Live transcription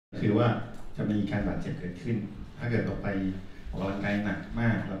คือว่าจะมีการบาดเจ็บเกิดขึ้นถ้าเกิดเราไปออกกำลังกายหนักม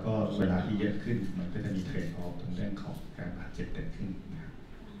ากแล้วก็เวลาที่เยอะขึ้นมันก็จะมีเทรดออฟตรงเรื่องของการบาดเจ็บเกิดขึ้นนะครับ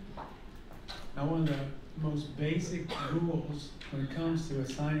Now one of the most basic rules when it comes to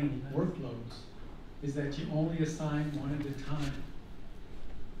assigning workloads is that you only assign one at a time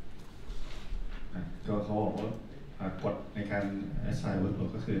ก็เขาบอกว่ากฎในการ assign workload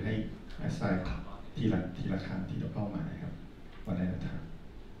ก็คือให้ assign ทีละครั้งทีละเป้าหมายครับวันละทาง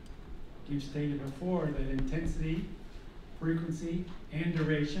You've stated before that intensity, frequency, and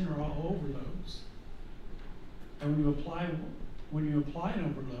duration are all overloads. And when you apply an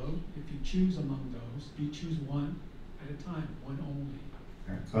overload, if you choose among those, you choose one at a time, one only.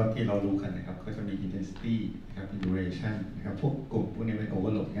 ก็ที่เรารู้กันนะครับก็จะมี intensity นะครับ duration นะครับพวกกลุ่มพวกนี้เป็น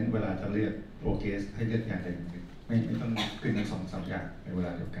overload งั้นเวลาจะเลือก progress ให้เลือกอย่างใดอย่างหนึ่งไม่ต้องขึ้นทั้งสองสามอย่างในเวล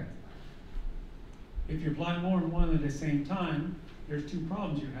าเดียวกัน If you apply more than one at the same time, there's two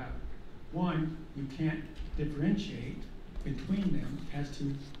problems you have. One, you can't differentiate between them as to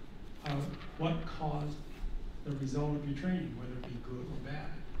what caused the result of your training, whether it be good or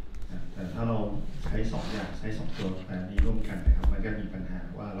bad. แต่ถ้าเราใช้สองอย่างใช้สองตัวนี้ร่วมกันนะครับมันก็มีปัญหา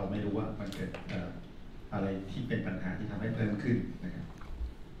ว่าเราไม่รู้ว่ามันเกิดอะไรที่เป็นปัญหาที่ทำให้เพิ่มขึ้นนะครับ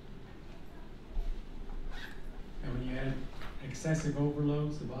And when you add excessive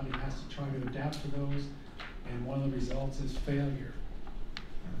overloads, the body has to try to adapt to those, and one of the results is failure.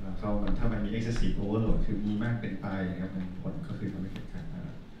 ถ้ามันมี excessive overload คือมีมากเป็นไปนะครับผลก็คือทำให้เกิดการ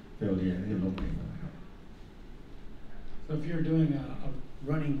failure ที่ล้มเหลวนะครับ So if you're doing a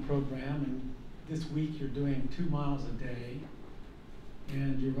running program and this week you're doing 2 miles a day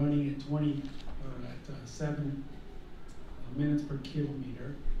and you're running at 7 minutes per kilometer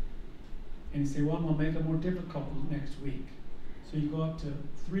and you say, well, I'm going to make it more difficult next week. So you go up to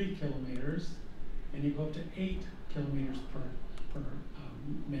 3 kilometers and you go up to 8 kilometers per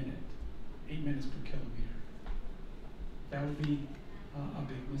minute, 8 minutes per kilometer. That would be a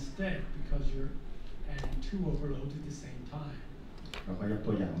big mistake because you're adding 2 overloads at the same time. เราก็ยก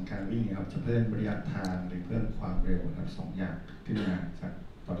ตัวอย่างของการวิ่งนะครับจะเพิ่มระยะทางหรือเพิ่มความเร็วนะครับ2อย่างขึ้นมาจาก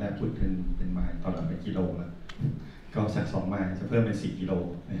ตอนแรกพูดเป็นไมล์ตอนหลังเป็นกิโลแล้วก็จาก2ไมล์จะเพิ่มเป็น4กิโล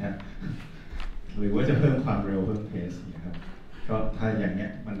นะฮะหรือว่าจะเพิ่มความเร็วเพิ่มเพสนะครับก็ถ้าอย่างเงี้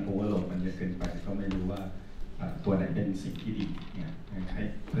ยมันโอเวอร์โหลดมันเยอะเกินไปก็ไม่รู้ว่าตัวไหนเป็นสิ่งที่ดีเนี่ยให้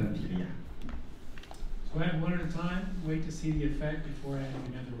เพิ่มทีละอย่าง So add one at a time, wait to see the effect before adding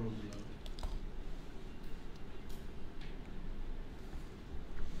another overload.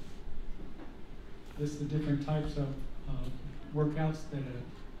 List the different types of workouts that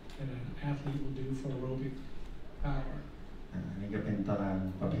an athlete will do for aerobic power. นี่ก็เป็นตาราง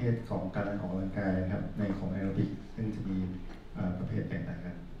ประเภทของการออกกำลังกายครับในของแอโรบิกซึ่งจะมีประเภทแตกต่าง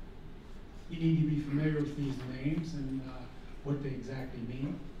กัน You need to be familiar with these names and what they exactly mean.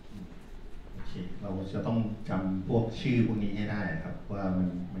 โอเคเราจะต้องจำพวกชื่อพวกนี้ให้ได้ครับว่า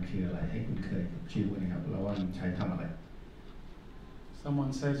มันคืออะไรให้คุ้นเคยกับชื่อพวกนี้ครับแล้วว่ามันใช้ทำอะไร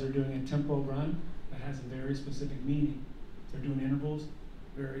Someone says they're doing a tempo run that has a very specific meaning. They're doing intervals,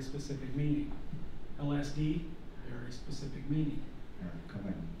 very specific meaning. LSD, very specific meaning. ก็เห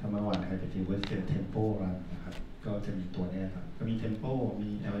มือนถ้าเมื่อวานใครไปที่ว่าเป็น tempo run นะครับก็จะมีตัวนี้ครับก็มี tempo มี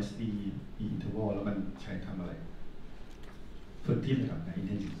LSD มี interval แล้วมันใช้ทำอะไรฝึกที่ระดับไหน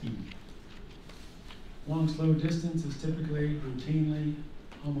intensity Long slow distance is typically routinely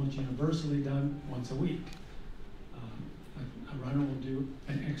almost universally done once a week. A runner will do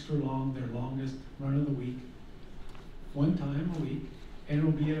an extra long, their longest run of the week, one time a week, and it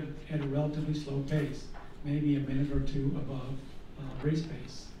will be at a relatively slow pace, maybe a minute or two above race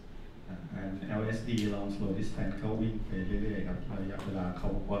pace. And LSD long slow distance เขาวิ่งไปเรื่อยๆครับระยะเวลาเขา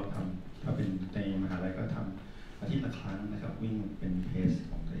บอกว่าทำถ้าเป็นในมหาลัยก็ทำอาทิตย์ละครั้งนะครับวิ่งเป็นเพส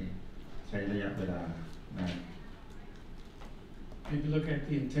ของตัวเองใช้ระยะเวลานาน If you look at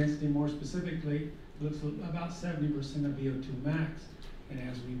the intensity more specifically, it looks about 70% of VO2 max, and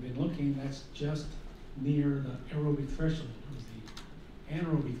as we've been looking, that's just near the aerobic threshold, or the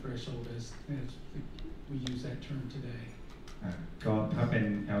anaerobic threshold as we use that term today. ก็ถ้าเป็น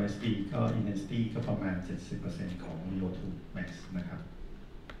LSD ก็ intensity ก็ประมาณ 70% ของ VO2 max นะครับ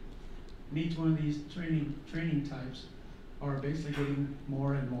And each one of these training types are basically getting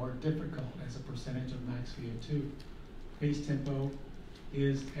more and more difficult as a percentage of max VO2. Pace tempo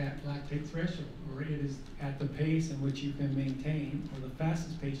is at lactate threshold, or it is at the pace in which you can maintain, or the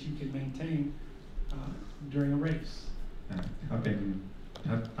fastest pace you can maintain during a race.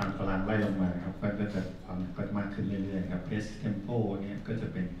 ถ้าตามตารางไล่ลงมาครับก็จะความก็มากขึ้นเรื่อยๆครับ pace tempo เนี่ยก็จะ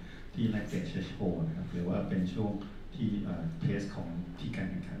เป็นที่ lactate threshold นะครับหรือว่าเป็นช่วงที่ pace ของที่การ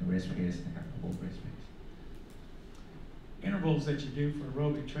แข่งขัน race pace นะครับ race pace intervals that you do for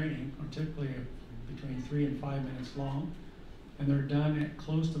aerobic training are typically between 3 and 5 minutes long, and they're done at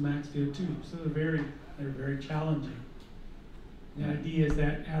close to max VO2. So they're very challenging. The idea is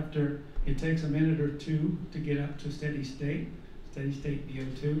that after it takes a minute or two to get up to steady state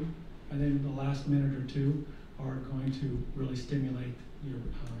VO2, and then the last minute or two are going to really stimulate your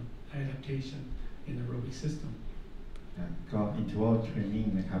adaptation in the aerobic system. ก็ interval training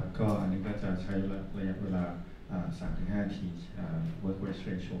นะครับก็อันนี้ก็จะใช้ระยะเวลา3-5 นาที work rest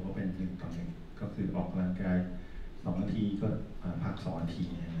ratio ก็เป็น1:1ก็คือออกกำลังกาย2 นาทีก็พัก2 นาที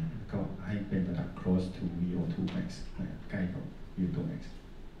ก็ให้เป็นระดับ close to VO2 max ใกล้กับ VO2 max.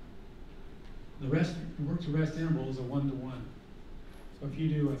 The work to rest interval is a 1-to-1. So if you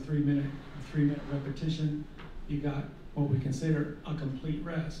do a 3-minute repetition, you got what we consider a complete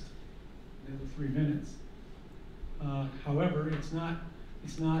rest. Another 3 minutes. However, it's not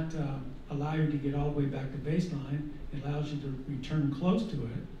allow you to get all the way back to baseline. It allows you to return close to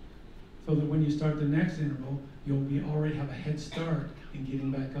it, so that when you start the next interval, you'll already have a head start in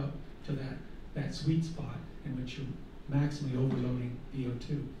getting back up to that sweet spot in which you're maximally overloading VO2.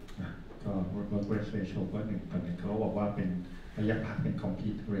 ก็ work rest ratio ก็1:1เขาบอกว่าเป็นระยะพักเป็น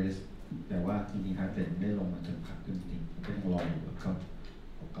complete rest แต่ว่าจริงๆฮาร์ดเรทไม่ลงมาจนพักจริงๆก็ต้องรออยู่แล้วก็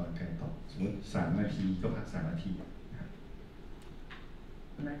ออกกำลังกายต่อสมมติ3 นาทีก็พัก3 นาที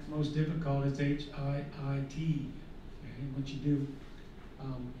The next most difficult is HIIT. Okay, what you do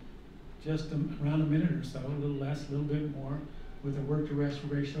just around a minute or so, a little less, a little bit more, with a work to rest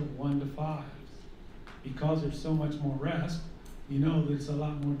ratio of 1-to-5. Because there's so much more rest, you know that it's a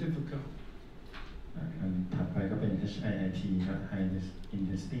lot more difficult. อันถัดไปก็เป็น HIIT ครับ High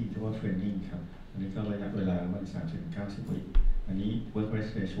Intensity Interval Training ครับอันนี้ก็ระยะเวลาวัน 30-90 วิอันนี้ work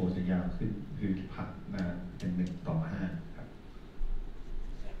rest ratio จะยาวขึ้นคือพักนานเป็น 1:5 ครับ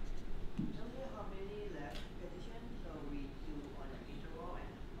How many repetitions so we do on an interval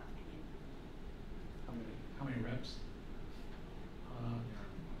and what minute? How many reps?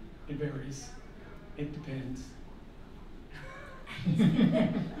 It varies. It depends.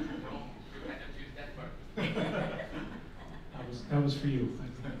 That was for you.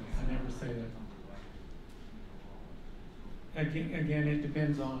 I never say that. Again, it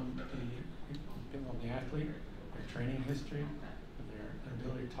depends on the athlete, their training history, their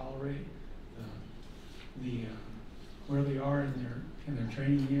ability to tolerate, where they are in their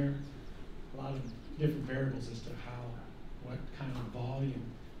training year. A lot of different variables as to what kind of volume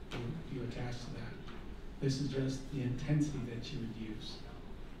you attach to that. This is just the intensity that you would use.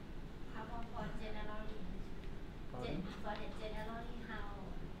 How about for generally? For the generally,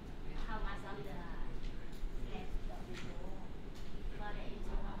 how much of the rest that we do for the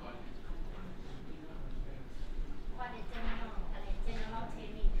interval? For the general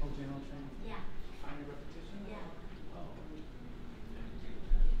training. Oh, general training. Yeah. How many repetitions? Yeah.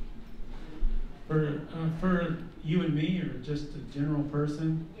 For you and me, or just a general person,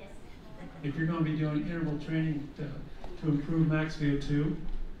 Yes. if you're going to be doing interval training to improve max VO2,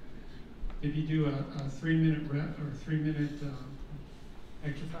 if you do a 3-minute rep or 3-minute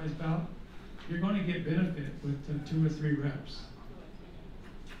exercise bout, you're going to get benefit with 2 or 3 reps.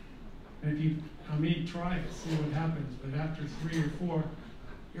 And try it, see what happens. But after 3 or 4,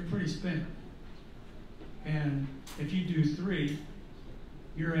 you're pretty spent. And if you do 3,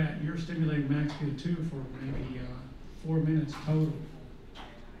 you're stimulating max VO2 for maybe 4 minutes total.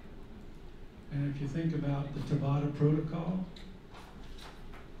 And if you think about the Tabata protocol,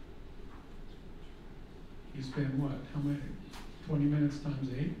 you spend what? How many? 20 minutes times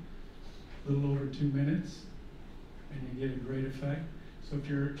 8, a little over 2 minutes, and you get a great effect. So if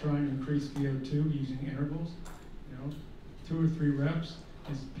you're trying to increase VO2 using intervals, 2 or 3 reps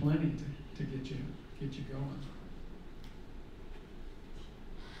is plenty to get you going.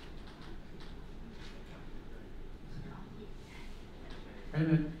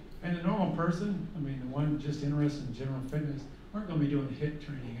 And a normal person, the one just interested in general fitness, aren't going to be doing HIIT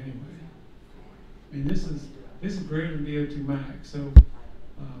training anyway. This is greater than VO2 max, so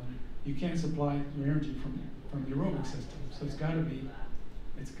you can't supply your energy from the aerobic system. So it's got to be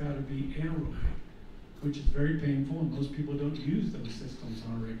anaerobic, which is very painful, and most people don't use those systems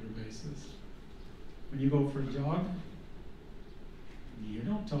on a regular basis. When you go for a jog, you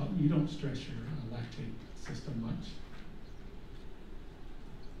don't stress your lactate system much.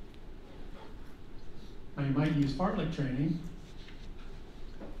 Now you might use fartlek training.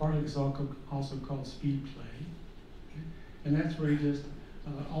 Fartlek is also called speed play, okay? And that's where you just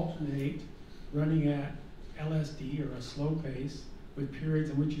alternate running at LSD or a slow pace with periods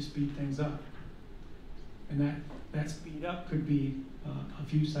in which you speed things up. And that speed up could be a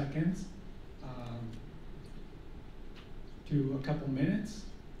few seconds, to a couple minutes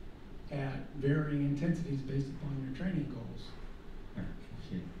at varying intensities based upon your training goals. โอเค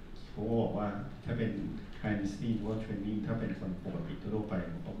เขาบอกว่าถ้าเป็น high intensity interval training ถ้าเป็นคนปกติทั่วไป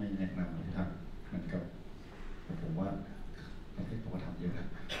ผมก็ไม่แนะนำนะครับเหมือนกับผมว่าประเทศเขาทำเยอะนะ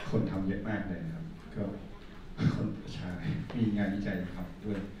คนทำเยอะมากเลยนะครับก็คนประชามีงานวิจัยทำ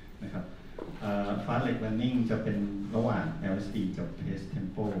ด้วยนะครับfast leg running จะเป็นระหว่าง LSD กับ pace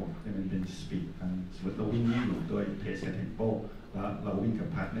tempo จะเป็น speed สมมติเราวิ่งอยู่ด้วย pace กับ tempo แล้วเราวิ่งกับ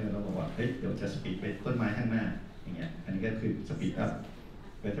พาร์ทเนอร์เราบอกว่าเฮ้ยเดี๋ยวจะ speed ไปต้นไม้ข้างหน้าอย่างเงี้ยอันนี้ก็คือ speed up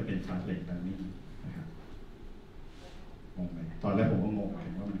ก็จะเป็น fast leg running นะครับงงไหมตอนแรกผมก็งงเหมือนกั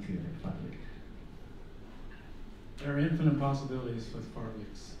นว่ามันคืออะไร fast leg There are infinite possibilities with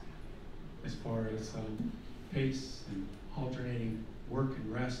fartleks as far as pace and alternating work and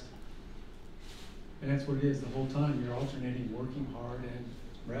rest. And that's what it is the whole time. You're alternating working hard and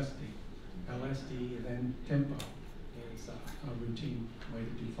resting. LSD and then tempo is a routine way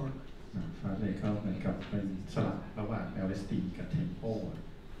to do fartlek. ฟาสเลยก็เหมือนกับเป็นสลับระหว่าง LSD กับ tempo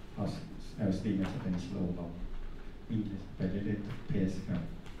เพราะ LSD มันจะเป็น slow เราวิ่งไปเรื่อยๆ pace กั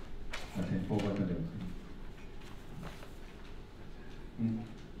บ tempo ก็จะเร็วขึ้น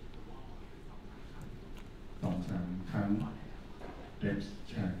2-3 ครั้งเล็บ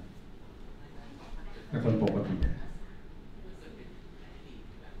ใช่ถ้าคนปกติ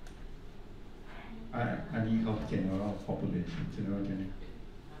อันนี้เขาเขียนว่า population ใช่ไหมว่าจะเนี่ย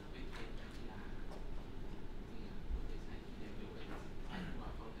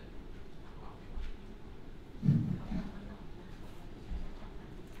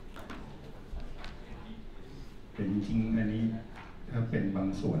แต่จริงๆอันนี้ถ้าเป็นบาง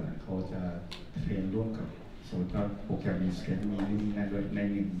ส่วนเขาจะเทรนร่วมกับสมมติว่าโปรแกรมมีสเกจมีนี่นั่นด้วยใน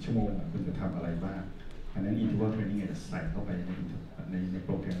1 ชั่วโมงคุณจะทำอะไรบ้างอันนั้น interval training จะใส่เข้าไปในโป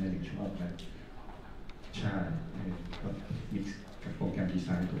รแกรมใน1 ชั่วโมงแล้วใช่ก็ mix กับโปรแกรมดีไซ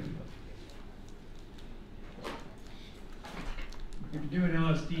น์ตัวนี้ If you're doing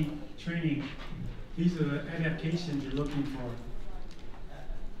LSD training, these are the adaptations you're looking for.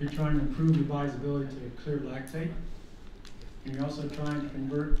 You're trying to improve your body's ability to clear lactate. And you're also trying to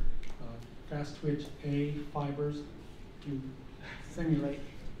convert fast twitch A fibers to simulate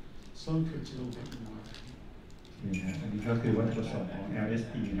slow twitch a little bit more. นี่ฮะอันนี้ก็คือวัตถุประสงค์ของ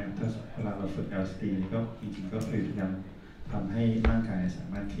LSD นะถ้าเวลาเราฝึก LSD ก็จริงๆก็คือพยายามทำให้ร่างกายสา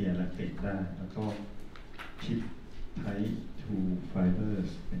มารถเคลียร์แลคเตตได้แล้วก็ชิป type 2 fibers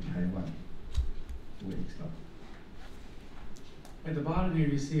เป็น type 1 2x ครับ At the bottom here,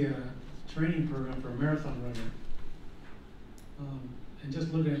 you see a training program for a marathon runner. And just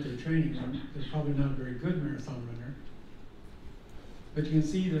looking at their training, they're probably not a very good marathon runner. But you can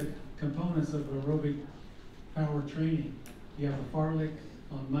see the components of aerobic power training. You have a fartlek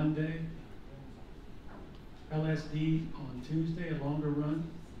on Monday, LSD on Tuesday, a longer run,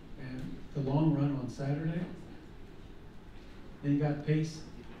 and the long run on Saturday. Then you got pace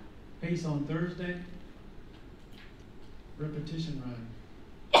on Thursday, repetition run.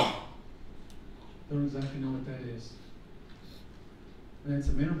 Don't exactly know what that is. And then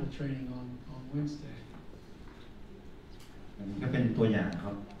some interval training on Wednesday. อันนี้ก็เป็นตัวอย่างค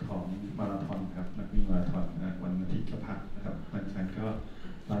รับของมาราธอนครับนักวิ่งมาราธอนวันอาทิตย์ก็พักนะครับวันจันทร์ก็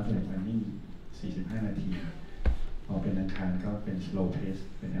ลาเสร็จวิ่ง45 นาทีพอเป็นอังคารก็เป็น slow pace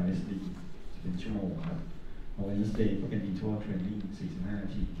เป็น LSD เป็นชั่วโมงครับพอ Wednesday ก็เป็น interval training 45 นา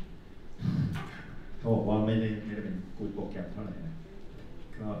ทีเขาบอกว่าไม่ได้เป็นกูดโปรแกรมเท่าไหร่นะ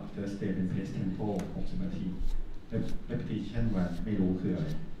ก็ Thursday เป็น pace tempo 60 นาที repetition วันไม่รู้คืออะไร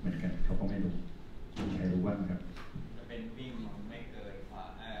เหมือนกันเขาก็ไม่รู้มีใครรู้บ้างครับจะเป็นวิ่งไม่เกินกว่า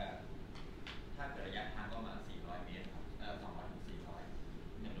ถ้าเกิดระยะทางก็ประมาณ400 เมตรครับ200 ถึง 400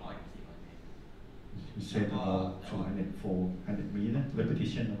 100 ถึง 400 เมตร You said about 200 400 meter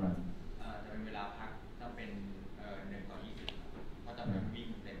repetition run จะเป็นเวลาพักถ้าเป็น1:20ก็จะเป็นวิ่ง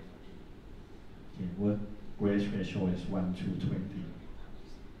เต็มสตรีม Okay, work rate ratio is 1 to 20.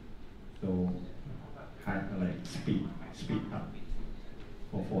 So, high like speed up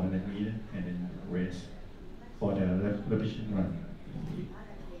for 400 meter and then rest for the repetition run.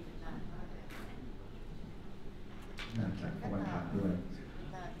 น่าจะประมาณพักด้วย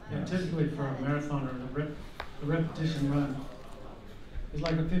And typically for a marathoner, the repetition run is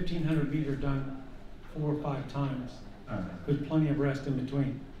like a 1,500 meter done 4 or 5 times with plenty of rest in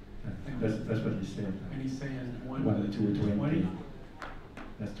between. That's what he said. And he's saying 1 to 20.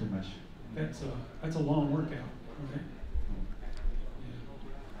 That's too much. That's a long workout, right?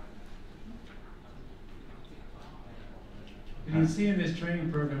 You can see in this training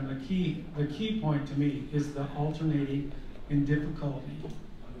program, the key point to me is the alternating in difficulty.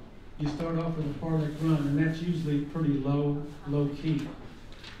 you start off with a fartlek run, and that's usually pretty low key.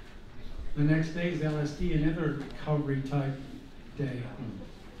 The next day is LSD, another recovery type day.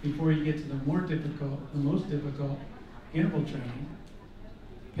 Before you get to the most difficult interval training,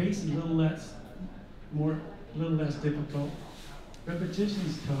 pace is a little less difficult. Repetition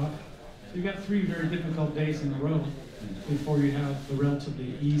is tough. So you got 3 very difficult days in a row before you have the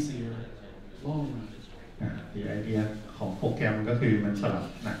relatively easier long run. The idea ของโปรแกรมก็คือมันสลับ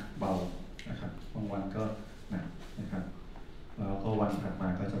หนักเบานะครับบางวันก็หนักนะครับแล้วก็วันถัดมา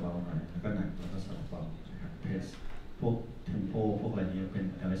ก็จะเบาหน่อยแล้วก็หนักแล้วก็สลับเบานะครับเพสพวกเทมโปพวกอะไรนี้เป็น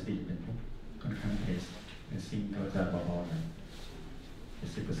LSD เป็นพวกค่อนข้างเพสซิ่งก็จะเบาๆหน่อย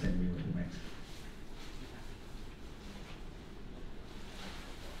 70% VO2 max.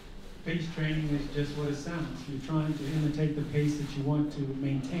 Pace training is just what it sounds. You're trying to imitate the pace that you want to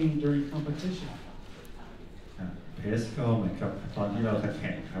maintain during competition. เพสก็เหมือนกับตอนที่เราจะแ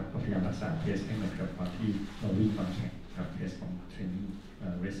ข่งครับพยายามรักษาเพสให้เหมือนกับตอนที่เราวิ่งตอนแข่งครับเพสของเทรนนิ่ง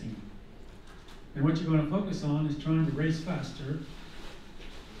racing. And what you're going to focus on is trying to race faster.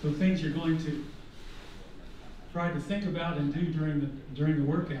 So things you're going to try to think about and do during the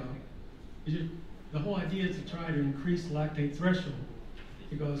workout. The whole idea is to try to increase lactate threshold,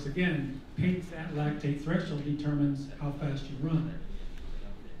 because again, that lactate threshold determines how fast you run.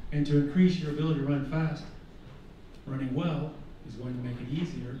 And to increase your ability to run fast, running well is going to make it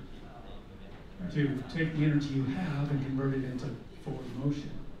easier to take the energy you have and convert it into forward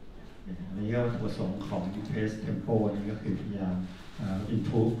motion. อันนี้ก็ประสงค์ของเพสเทมโปนี้ก็คือพยายาม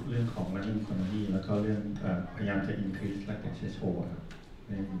improve เรื่องของ running economy แล้วก็เรื่องพยายามจะ increase lactate threshold ครับใ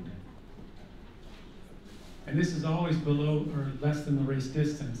นอยู่ And this is always below or less than the race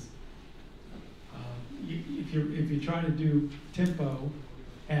distance. If you try to do tempo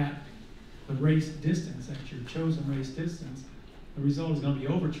at the race distance, at your chosen race distance, the result is going to be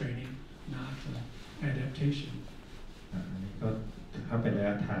overtraining, not adaptation. อันนี้ก็ถ้าเป็นระย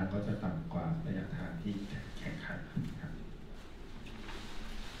ะทางก็จะต่ำกว่าระยะทางที่แข่งขันครับ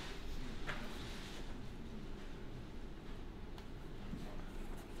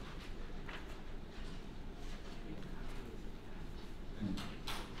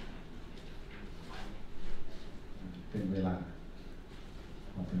เป็นเวลา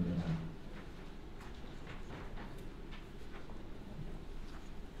เป็นเวลา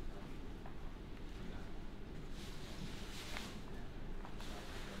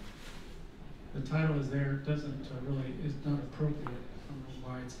The title is there, it doesn't really, is not appropriate. I don't know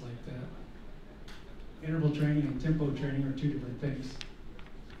why it's like that. Interval training and tempo training are 2 different things.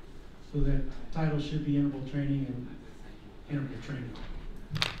 So that title should be interval training and interval training.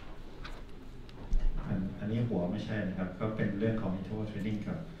 อันนี้หัวไม่ใช่นะครับก็เป็นเรื่องของ interval training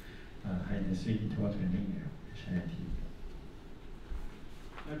กับ high intensity interval training นะครับไม่ใช่ที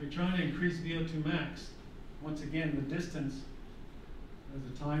Now, if you're trying to increase VO2 max, once again, the distance or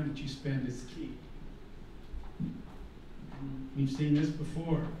the time that you spend is key. We've seen this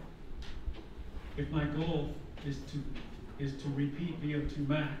before. If my goal is to repeat VO2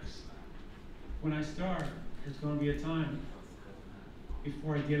 max, when I start, there's going to be a time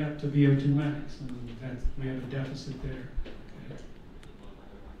before I get up to VO2 max, and we have a deficit there. Okay.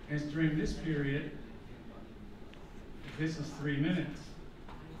 And it's during this period, this is 3 minutes.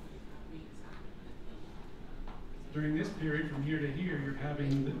 During this period, from here to here,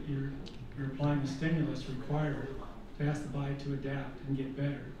 you're applying the stimulus required to ask the body to adapt and get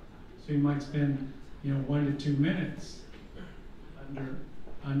better. So you might spend, 1 to 2 minutes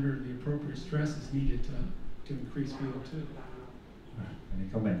under the appropriate stresses needed to increase VO2. อันนี้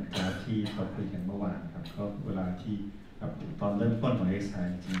ก็เหมือนกราฟที่เราคุยกันเมื่อวานครับก็เวลาที่ตอนเริ่มต้นของ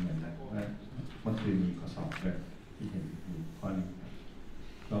exercise จริงเหมือนว่าเมื่อคืนมีข้อสอบเลยที่เห็นอยู่ข้อนึง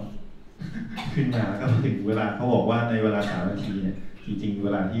ก็ขึ้นมาก็ถึงเวลาเขาบอกว่าในเวลา3 นาทีเนี่ยจริงๆเว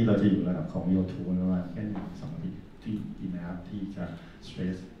ลาที่เราจะอยู่ระดับของ VO2 ประมาณแค่1-2 นาทีที่ดีนะครับที่จะ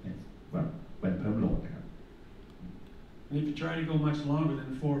stress เนี่ยแบบเป็นเพิ่มโหลดนะครับ And if you try to go much longer than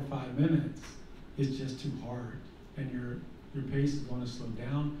 4 or 5 minutes, it's just too hard, and your pace is going to slow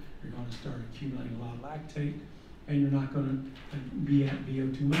down. You're going to start accumulating a lot of lactate, and you're not going to be at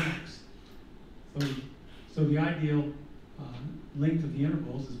VO2 max. So the ideal length of the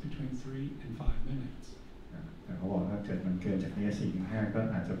intervals is between 3 and 5 minutes. แต่เขาบอกว่าเกิดมันเกินจากนี้ 4-5 ก็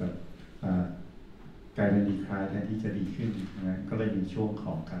อาจจะแบบกลายเป็นดีคลายแทนที่จะดีขึ้นนะก็เลยมีช่วงข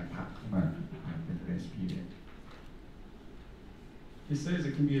องการพักเข้ามาเป็น rest period. It says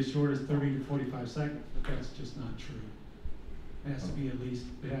it can be as short as 30 to 45 seconds, but that's just not true. It has to be at least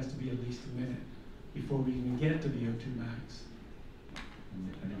a minute before we can get to VO2 max.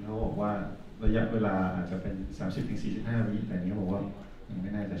 อันนี้เขาบอกว่าระยะเวลาอาจจะเป็น 30-45 วิแต่นี้เขาบอกว่า ยังไม่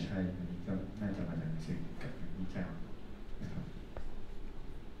น่าจะใช่อันนี้ก็น่าจะมาจากหนังสือกับวิจัยนะครับ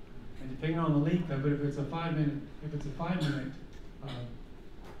And depending on the length of it, if it's a 5-minute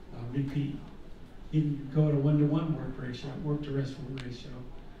repeat, you can go to 1-to-1 work ratio, work to rest ratio.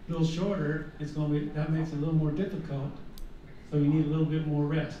 A little shorter, it's going to be, that makes it a little more difficult. So you need a little bit more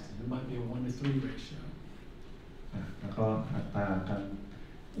rest. It might be a 1-to-3 ratio. แล้วก็อัตราการ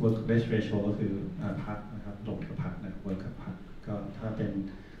work rest ratio ก็คือพักนะครับหลบกับพักนะ work กับพักก็ถ้าเป็น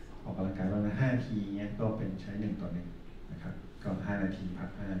ออกกำลังกายวันละ5 นาทีเงี้ยก็เป็นใช้1 ต่อ 1นะครับก็5 นาทีพัก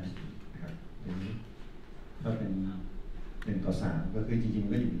5 นาทีนะครับหรือถ้าเป็น1 ต่อ 3ก็คือจริง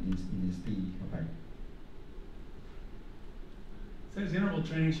ๆก็อยู่ intensity เข้าไป Says interval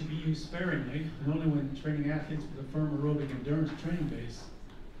training should be used sparingly and only when training athletes with a firm aerobic endurance training base.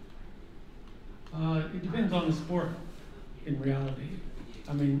 It depends on the sport in reality.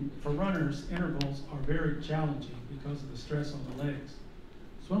 I mean, for runners, intervals are very challenging because of the stress on the legs.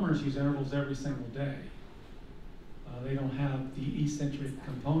 Swimmers use intervals every single day. They don't have the eccentric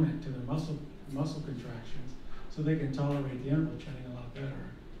component to their muscle contractions, so they can tolerate the interval training a lot better.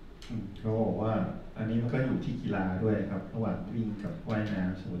 เขาบอกว่าอันนี้มันก็อยู่ที่กีฬาด้วยครับระหว่างวิ่งกับว่ายน้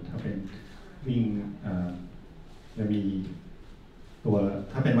ำสมมติถ้าเป็นวิ่งจะมีตัว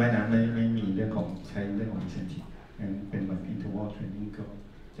ถ้าเป็นว่ายน้ำไม่มีเรื่องของใช้เรื่องของ incentive งั้นเป็นแบบ interval training ก็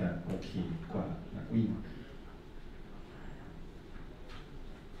จะโอเคกว่านักวิ่ง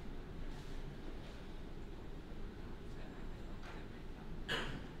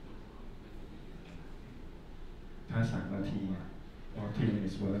ถ้า3 นาที or 10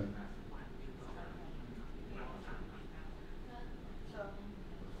 minutes work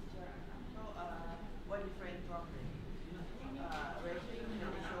what different from racing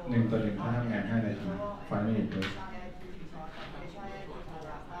 1 ต่อ 1ถ้าทำงาน5 นาที 5 minutes work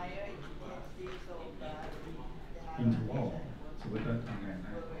interval สมมติว่าทำงาน5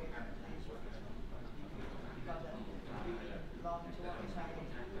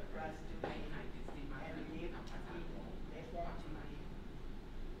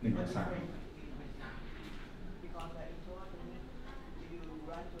 1 ต่อ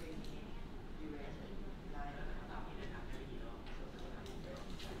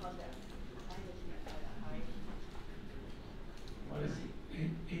 3What is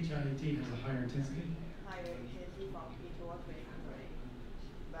HIIT has a higher intensity? Higher intensity from interval training, right?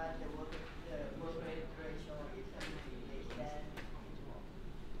 But the work rate ratio is less than interval.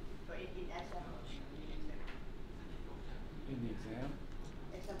 So in example, In the exam?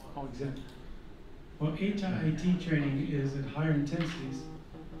 example. Oh, exam. Well, HIIT training is at higher intensities.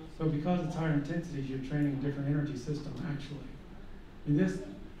 So because it's higher intensities, you're training a different energy system, actually. And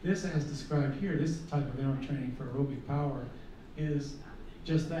this as described here, this type of interval training for aerobic power is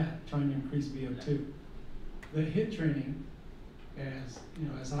just that, trying to increase VO2. The HIIT training, as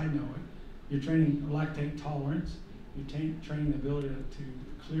I know it, you're training lactate tolerance, you're training the ability to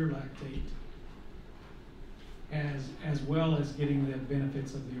clear lactate, as well as getting the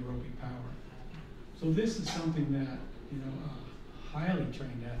benefits of the aerobic power. So this is something that a highly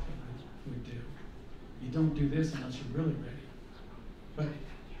trained athlete would do. You don't do this unless you're really ready. But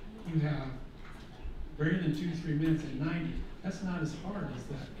you have greater than 2 to 3 minutes at 90. That's not as hard as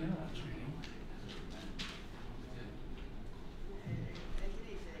that interval training.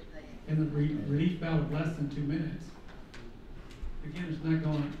 And the relief bout of less than 2 minutes. Again, it's not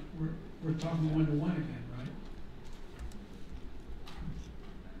going. We're talking 1-to-1 again, right?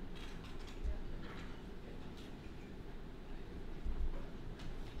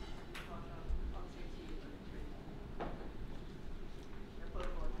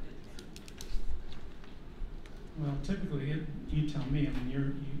 Well, typically, you tell me. I mean,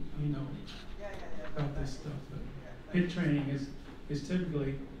 you know about this stuff. But HIIT training is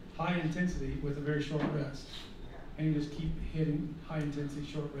typically high intensity with a very short rest, and you just keep hitting high intensity,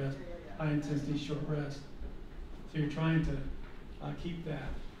 short rest, high intensity, short rest. So you're trying to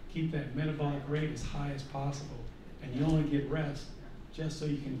keep that metabolic rate as high as possible, and you only get rest just so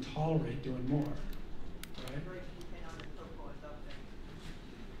you can tolerate doing more, right?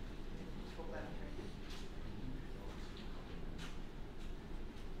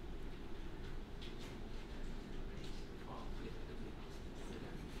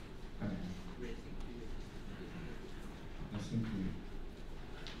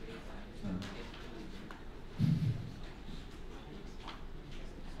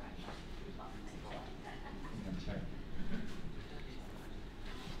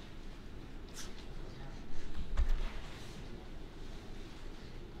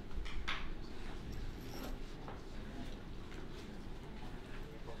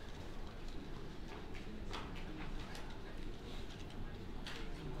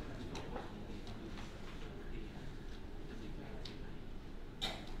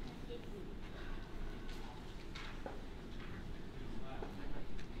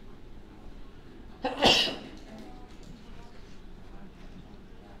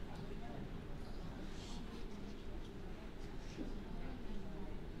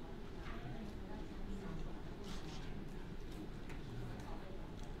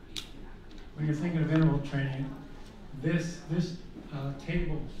 you're thinking of interval training, this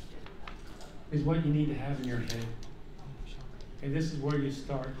table is what you need to have in your head. Okay, this is where you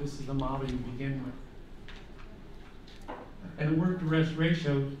start. This is the model you begin with. And the work to rest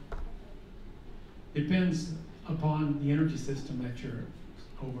ratio depends upon the energy system that you're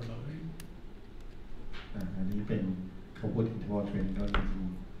overloading. อันนี้เป็นเขาพูดถึง interval training ก็จริง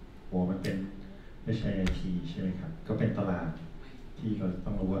ๆหัวมันเป็นไม่ใช่ IP ใช่ไหมครับก็เป็นตลาดที่เราต้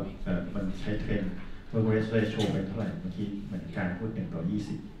องรู้ว่ามันใช้เทรนด์ work rest ratio เป็นเท่าไหร่เมื่อกี้เหมือนการพูด1 ต่อ 20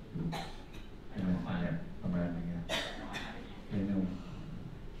อยู่ใช่ไหมครับประมาณอย่างเงี้ยเมนู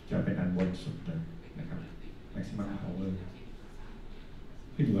จะเป็นอันบนสุดเลยนะครับ maximum power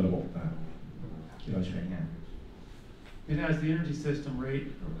ขึ้นอยู่กับระบบที่เราใช้งาน It has the energy system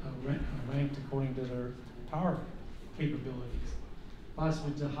ranked according to their power capabilities.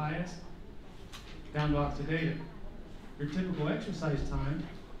 Phosphate the highest, down to oxidative. Your typical exercise time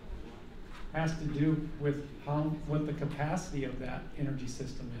has to do with what the capacity of that energy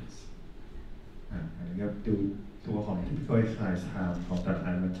system is. อันนี้ก็ดูตัวของ typical exercise time ของแต่ละ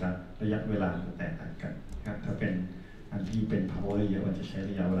อันมันจะระยะเวลาแตกต่างกันครับถ้าเป็นอันที่เป็น power เยอะมันจะใช้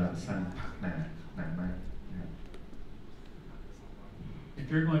ระยะเวลาสั้นพักนานมากนะครับ If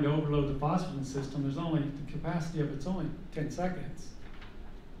you're going to overload the phosphate system, the capacity of it's only 10 seconds.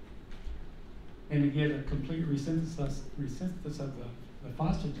 And to get a complete resynthesis of the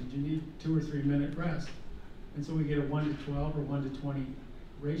phosphates, you need 2 or 3 minute rest. And so we get a 1:12 or 1:20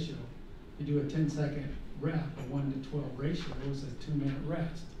 ratio. You do a 10-second rep, a 1:12 ratio is a 2-minute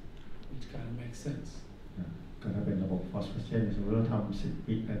rest, which kind of makes sense. ก็ถ้าเป็นระบบ phosphation สมมติเราทำ10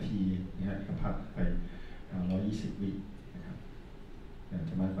 วินาทีนะฮะก็พักไป120 วินะครับ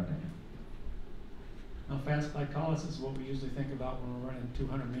จะมากกว่าไหน Now, fast glycolysis is what we usually think about when we're running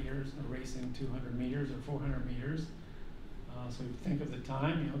 200 meters or racing 200 meters or 400 meters. So you think of the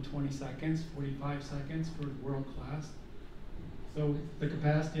time, 20 seconds, 45 seconds for world class. So the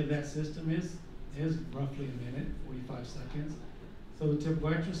capacity of that system is roughly a minute, 45 seconds. So the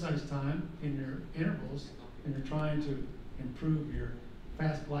typical exercise time in your intervals, and you're trying to improve your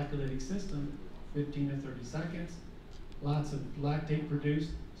fast glycolytic system, 15 to 30 seconds. Lots of lactate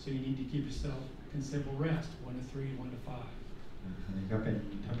produced, so you need to keep yourself considerable rest, 1 to 3, 1 to 5. อันนี้ก็เป็น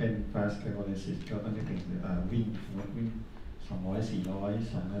ถ้าเป็น fast glycolysis ก็ต้องนึกถึงวิ่ง200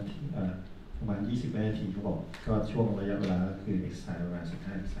 400 2 นาทีประมาณ20 นาทีเขาบอกก็ช่วงระยะเวลาก็คือ exercise ประมาณ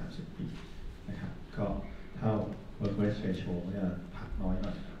15-30 ปีนะครับก็เท่า work rest ratio ก็จะพักน้อย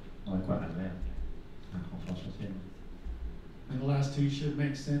กว่าอันแรกของ phosphation. And the last two should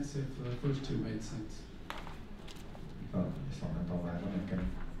make sense if the first two made sense. ก็2 อันต่อมาก็เหมือนกัน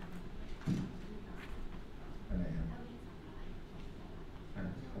อะไรครับ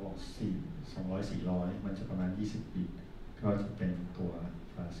เขาบอก200 400มันจะประมาณ20 ปีก็จะเป็นตัว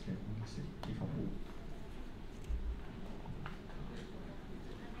fast glycolysis ที่เขาพูด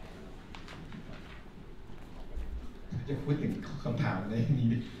จะพูดถึงคำถามในนี้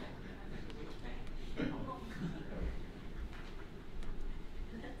ดิ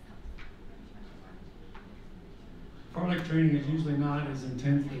Fartlek training is usually not as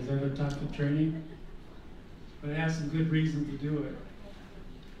intense as other types of training, but it has some good reason to do it.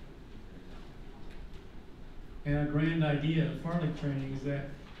 And a grand idea of fartlek training is that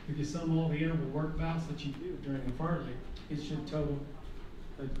if you sum all the interval work bouts that you do during a fartlek, it should total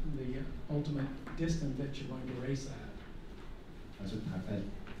the ultimate distance that you're going to race at. สุดท้าย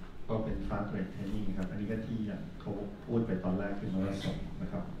ก็เป็น fartlek training ครับอันนี้ก็ที่เขาพูดไปตอนแรกคือมาราธอนนะ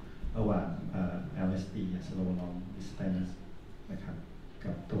ครับระหว่างLSD slow long distance นะครับ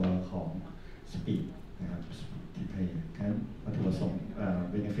กับตัวของ speed นะครับ ที่เพย์ครับวัตถุประสงค์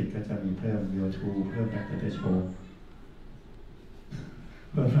benefit ก็จะมีเพิ่ม VO2 เพิ่ม back ratio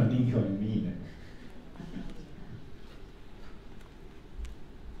เพิ่ม running economy นะ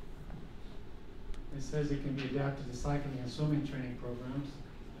It says it can be adapted to cycling and swimming training programs.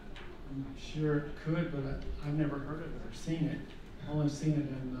 I'm sure it could, but I've never heard of it or seen it. Only seen it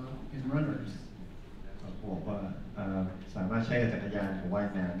in runners. บอกว่าสามารถใช้กับจักรยานหรือว่าย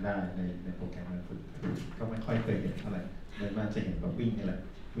น้ำได้ในโปรแกรมการฝึกก็ไม่ค่อยเคยเห็นเท่าไหร่โดยมากจะเห็นแบบวิ่งนี่แหละ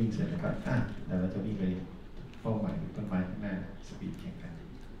วิ่งเสร็จแล้วก็แต่เราจะวิ่งไปเป้าหมายต้นไม้ข้างหน้าสปีดแข่งกัน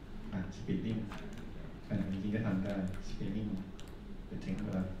สปีดนิ่งจริงๆก็ทำได้สปีดนิ่งเป็นเทคนิค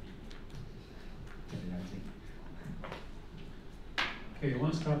แล้วจักรยานจริง Okay, I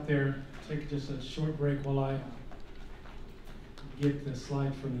want to stop there. Take just a short break while I get the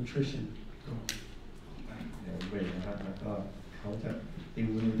slide for nutrition going. เดี๋ยวเบรกนะครับแล้วก็เขาจะติว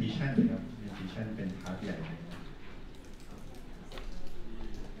nutrition ครับ nutrition เป็นพาร์ทใหญ่เลย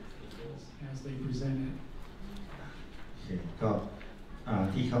As they present it. โอเคก็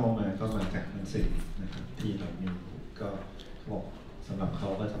ที่เข้ามาก็มาจากหนังสือนะครับที่เรามีก็บอกสำหรับเขา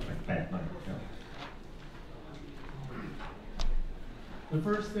ก็จะแปลกๆหน่อยครับ The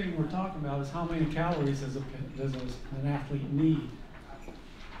first thing we're talking about is how many calories does an athlete need,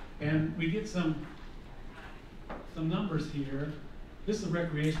 and we get some numbers here. This is a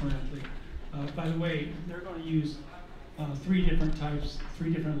recreational athlete. By the way, they're going to use 3 different types,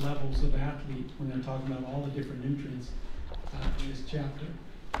 3 different levels of athlete when they're talking about all the different nutrients in this chapter.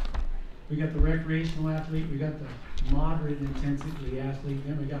 We got the recreational athlete, we got the moderate intensity athlete,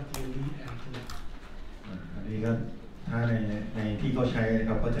 then we got the elite athlete. อันนี้ก็ถ้าในที่เขาใช้นะค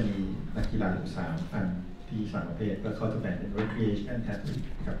รับก็จะมีนักกีฬาอยู่3 อันที่3 ประเภทก็เขาจะแบ่งเป็น recreation athlete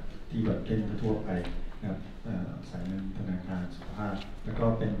ครับที่แบบเล่นทั่วไปนะครับสายงานธนาคารสุขภาพแล้วก็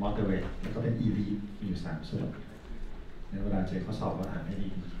เป็น moderate แล้วก็เป็น elite มีอยู่3 ส่วนในเวลาเจอข้อสอบก็อ่านให้ดี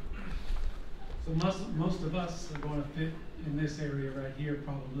So most of us are going to fit in this area right here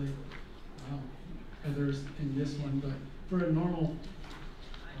probably. Others in this one, but for a normal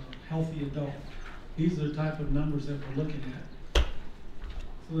healthy adult, these are the type of numbers that we're looking at.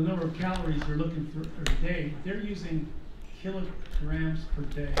 So the number of calories you're looking for a day, they're using kilograms per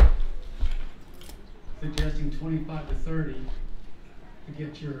day, suggesting 25 to 30 to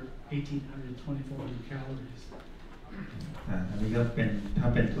get your 1,800 to 2,400 calories. อันนี้ก็เป็นถ้า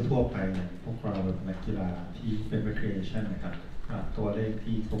เป็นทั่วๆไปเนี่ยพวกเราแบบนักกีฬาที่เป็น recreation นะครับตัวเลข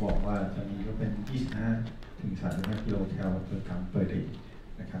ที่เขาบอกว่าจะมีก็เป็น 25 ถึง 35 กิโลแคลต่อกรัม per day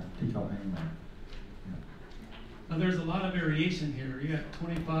นะครับที่เขาให้มา Now there's a lot of variation here. You got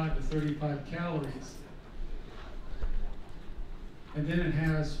 25 to 35 calories. And then it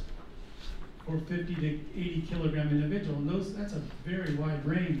has for 50 to 80 kilogram individual. And that's a very wide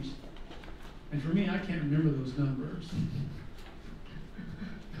range. And for me, I can't remember those numbers.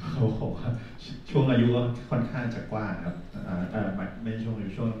 เขาบอกว่าช่วงอายุก็ค่อนข้างจะกว้างครับไม่ช่วงอายุ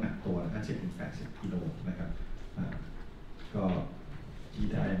ช่วงน้ำหนักตัว 50 ถึง 80 กิโลนะครับก็ที่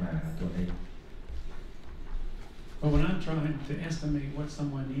ได้มาตัวเลข But when I'm trying to estimate what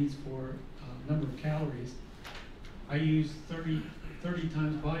someone needs for number of calories, I use 30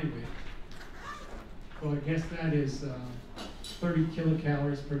 times body weight. So I guess that is 30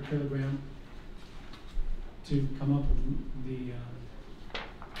 kilocalories per kilogram to come up with the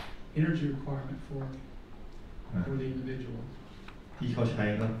energy requirement for the individual. ที่เขาใช้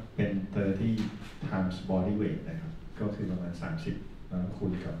ก็เป็น 30 times body weight นะครับก็คือประมาณ 30 แล้วคู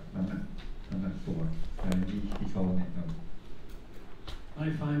ณกับน้ำหนักตัวที่เขาแนะนำ I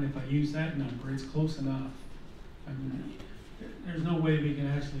find if I use that number, it's close enough. I mean, there's no way we can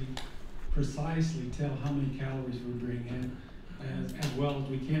actually precisely tell how many calories we bring in, as well as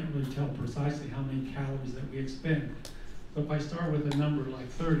we can't really tell precisely how many calories that we expend. So if I start with a number like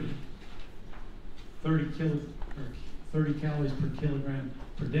 30 calories per kilogram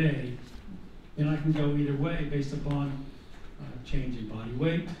per day, then I can go either way based upon change in body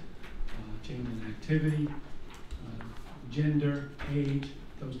weight, change in activity, gender, age,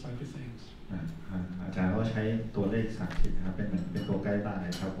 those type of things. อาจารย์ก็ใช้ตัวเลข 30 นะครับเป็นตัวไกด์ไลน์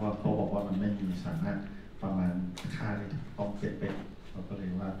ครับเพราะเขาบอกว่ามันไม่มีสามารถประมาณค่าที่ต้องเป๊ะๆเราก็เลย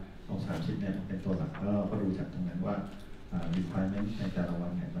ว่าเอา 30 เนี่ยเป็นตัวหลักแล้วเราก็ดูจากตรงนั้นว่าrequirement ในแต่ละวั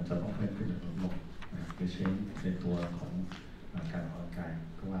นเนี่ยมันจะต้องเพิ่มขึ้นหรือลดลงโดยใช้ในตัวของการออกกำลังกาย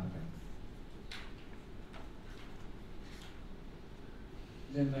ก็ว่าไป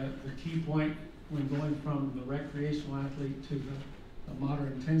Then the key point when going from the recreational athlete to the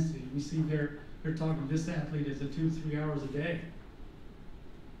moderate intensity, we see they're talking this athlete is a 2-3 hours a day.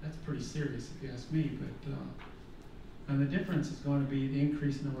 That's pretty serious if you ask me, but and the difference is going to be the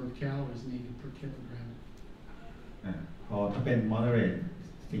increased number of calories needed per kilogram. พอถ้าเป็น moderate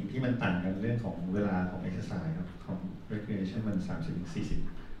สิ่งที่มันต่างกันเรื่องของเวลาของ exercise ครับของ recreation มัน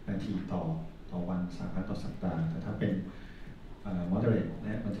 30-40 นาทีต่อวัน3 ต่อสัปดาห์แต่ถ้าเป็นmoderate เ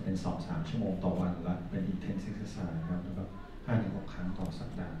นี่ยมันจะเป็น 2-3 ชั่วโมงต่อวันและเป็น intense exercise ครับแล้วก็ 5-6 ครั้งต่อสัป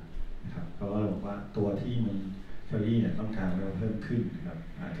ดาห์นะครับก็เลยบอกว่าตัวที่มันแคลอรี่เนี่ยต้องการเพิ่มขึ้นนะครับ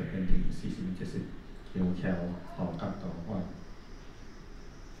อาจจะเป็นถึง 40-70 กิโลแคลต่อกรัมต่อวัน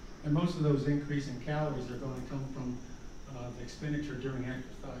And most of those increase in calories are going to come from the expenditure during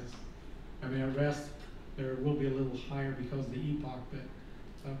exercise. I mean, at rest, there will be a little higher because of the epoch,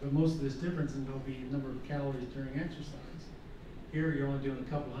 but most of this difference is going to be the number of calories during exercise. Here, you're only doing a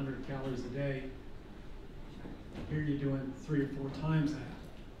couple hundred calories a day. Here, you're doing 3 or 4 times that.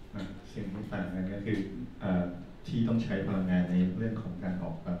 สิ่งที่ต่างกันก็คือที่ต้องใช้พลังงานในเรื่องของการอ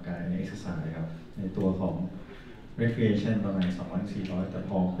อกกำลังกายใน exercise ครับในตัวของ recreation ประมาณ 200-400 แต่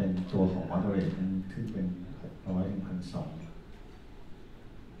พอเป็นตัวของ moderate มันขึ้นเป็น 600-1,200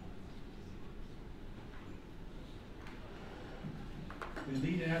 The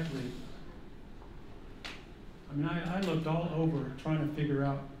athlete, I mean, I looked all over trying to figure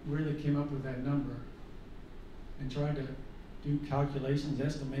out where they came up with that number and tried to do calculations,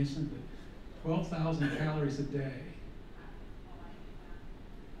 estimations, but 12,000 calories a day.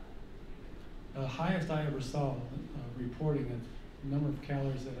 The highest I ever saw reporting of the number of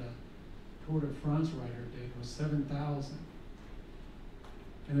calories that a Tour de France rider did was 7,000.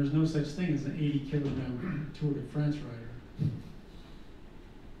 And there's no such thing as an 80-kilogram Tour de France rider.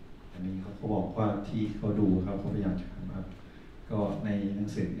 อันนี้เขาบอกว่าที่เขาดูครับเขาพยายามจะทำครับก็ในหนัง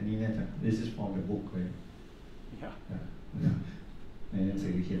สืออันนี้เนี่ยจาก This is from the book เลย ในหนังสื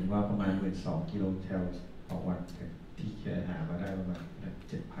อเขียนว่าประมาณ 12,000 กิโลแคลต่อวันที่แกหามาได้ประมาณ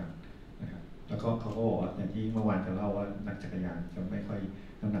 7,000 นะครับแล้วก็เขาก็บอกว่าอย่างที่เมื่อวานจะเล่าว่านักจักรยานจะไม่ค่อย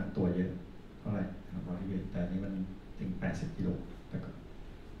น้ำหนักตัวเยอะเท่าไหร่ครับบอดี้เวทแต่อันนี้มันถึง 80 กิโลแต่ก็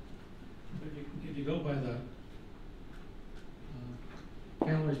If you go by the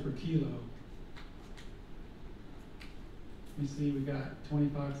calories per kilo, you see we got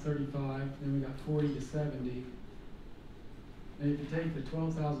 25, 35, then we got 40 to 70. And if you take the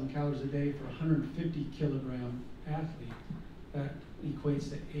 12,000 calories a day for a 150-kilogram athlete, that equates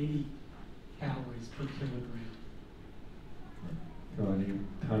to 80 calories per kilogram. ก็อันนี้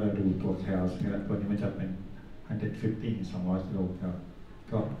ถ้าเราดูตัวแคลเนี่ยตัวนี้มันจะเป็น 150 200 กิโลแคล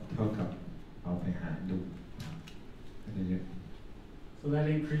ก็เท่ากับเอาไปหารดูก็เยอะ So that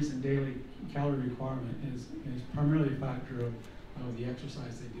increase in daily calorie requirement is primarily a factor of the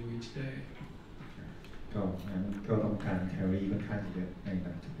exercise they do each day. ก็งั้นก็ต้องการแคลอรี่ค่อนข้างเยอะใน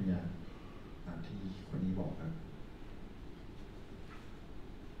นักจักรยานตามที่คนนี้บอกครับ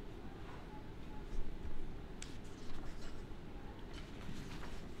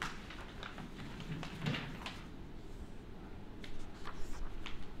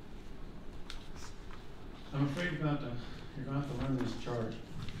I'm afraid you're going to have to learn this chart.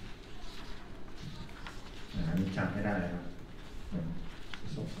 อันนี้จำไม่ได้ครับเหมือน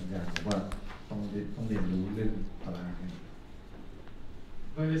ส่งสัญญาณว่าต้องเรียนรู้เรื่องตาราง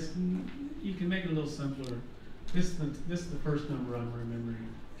But you can make it a little simpler. This is the first number I'm remembering.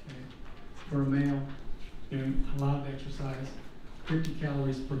 Okay, for a male doing a lot of exercise, 50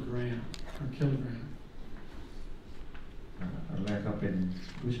 calories per kilogram. อันแรกก็เป็น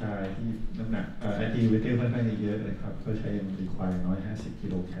ผู้ชายที่น้ำหนักactivityค่อนข้างเยอะเลยครับก็ใช้รีควายน้อย50 กิ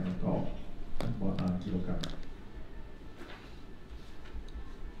โลแคลต่อกิโลกรัม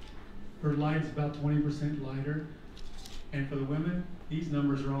Her light is about 20% lighter, and for the women, these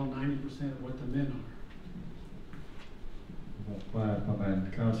numbers are all 90% of what the men are. บอกว่าประมาณ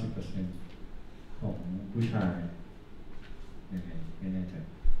 90% ของผู้ชายยังไงไม่แน่ใจ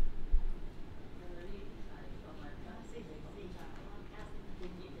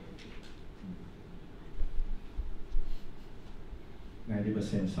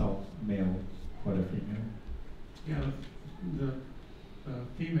 90% of male for the female. Yeah, the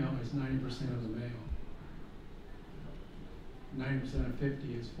female is 90% of the male. 90% of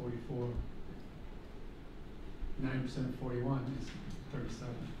 50 is 44. 90% of 41 is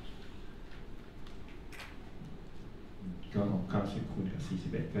 37. ก็ของ90คูณกับ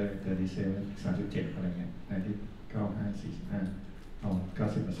41ก็37 37อะไรเงี้ยในที่95 45เอา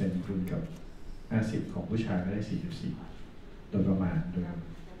 90% คูณกับ50ของผู้ชายก็ได้44โดยประมาณโดย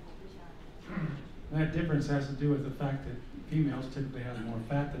That difference has to do with the fact that females typically have more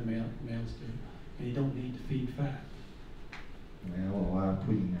fat than males do, and you don't need to feed fat. แล้วบอกว่า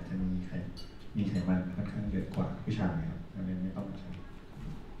ผู้หญิงอาจจะมีไขมันค่อนข้างเยอะกว่าผู้ชายครับดังนั้นไม่ต้องใช้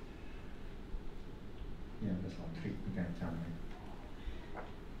อย่างจะสอนทริคในการจำ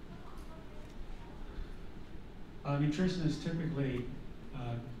Nutritionists typically,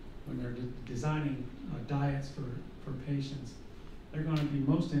 when they're designing diets for patients, they're going to be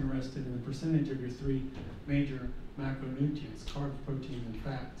most interested in the percentage of your three major macronutrients, carbs, proteins, and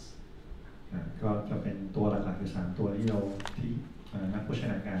fats. ก็จะเป็นตัวหลักๆคือ3ตัวที่นักโภช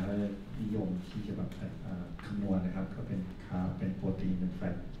นาการเราจะนิยมที่จะแบบคำนวณนะครับก็เป็นคาร์บเป็นโปรตีนเป็นแฟ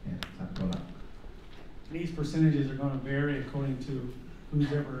ตเนี่ย3ตัวหลัก These percentages are going to vary according to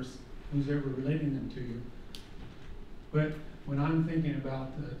who's ever relating them to you. But when I'm thinking about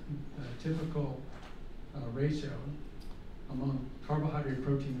the typical ratio among carbohydrate,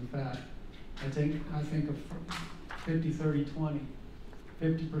 protein, and fat, I think of 50, 30, 20.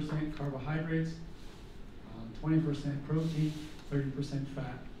 50% carbohydrates, 20% protein, 30%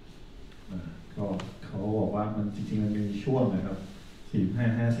 fat. ก็เขาบอกว่ามันจริงๆมันมีช่วงนะครับ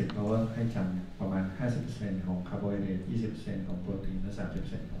45-50เขาก็ให้จำประมาณ 50% ของคาร์โบไฮเดรต 20% ของโปรตีนและ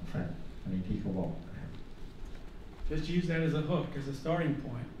 30% ของแฟตอันนี้ที่เขาบอกนะครับ Just use that as a hook, as a starting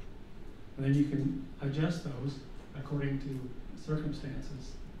point, and then you can adjust those according to circumstances.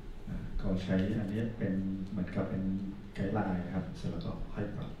 ก็ใช้อันนี้เป็นเหมือนกับเป็นไกด์ไลน์นะครับเสร็จแล้วก็ค่อย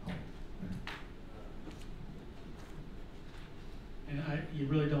ปรับเอา And you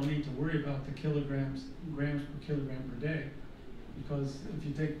really don't need to worry about the grams per kilogram per day, because if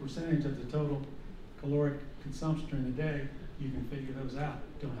you take percentage of the total caloric consumption during the day, you can figure those out.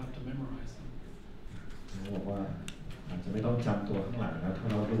 You don't have to memorize them. บอกว่าอาจจะไม่ต้องจำตัวข้างหลังแล้วถ้า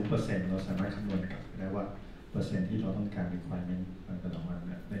เราดูเปอร์เซ็นต์เราสามารถคำนวณกลับได้ว่าเปอร์เซ็นต์ที่เราต้องการ requirement แต่ละวัน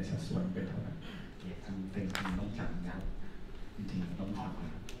ในสัดส่วนเป็นเท่าไหร่จำเป็นต้องจำนะครับจริงๆต้องจำ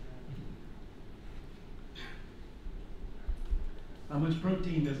How much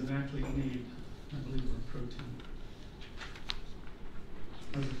protein does an athlete need? I believe we're protein.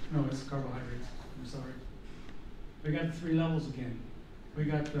 No, it's carbohydrates. I'm sorry. We got 3 levels again. We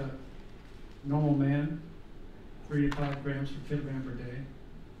got the normal man, 3 to 5 grams per kilogram per day.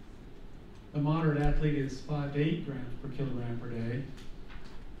 The moderate athlete is 5 to 8 grams per kilogram per day.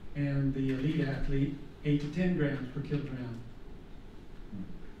 And the elite athlete, 8 to 10 grams per kilogram.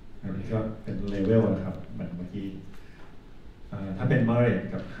 อันนี้ก็เป็นเลเวลนะครับเหมือนเมื่อกี้ถ้าเป็น moderate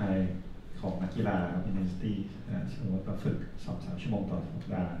กับ high ของนักกีฬาครับ intensity สมมติเราฝึก 2-3 ชั่วโมงต่อสัป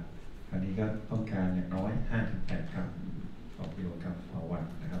ดาห์อันนี้ก็ต้องการอย่างน้อย 5-8 กรัมต่อกิโลกรัมต่อวัน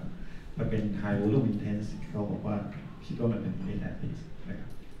นะครับถ้าเป็น high volume intense เขาบอกว่าคิดว่ามันเป็น elite athlete นะครับ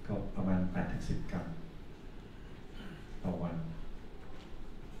ก็ประมาณ 8-10 กรัมต่อวัน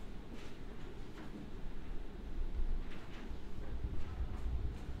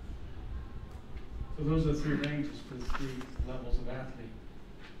So those are 3 ranges for the 3 levels of athlete.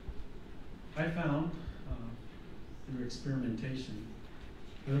 I found through experimentation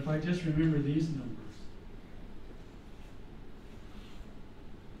that if I just remember these numbers,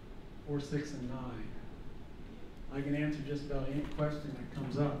 4, 6, and 9, I can answer just about any question that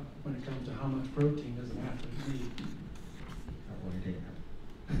comes up when it comes to how much protein does an athlete need.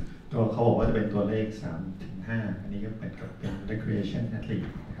 ก็เขาบอกว่าจะเป็นตัวเลข 3-5 อันนี้ก็เป็นกับเป็น recreation athlete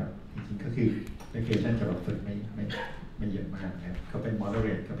นะครับจริงๆก็คือ recreation จะแบบฝึกไม่เยอะมากนะครับก็เป็น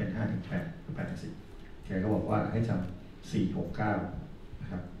moderate ก็เป็น 5-8 หรือ 8-10 แกก็บอกว่าให้จำ 4-6-9 นะ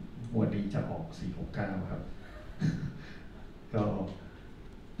ครับหมวดนี้จะออก 4-6-9 ครับ ก็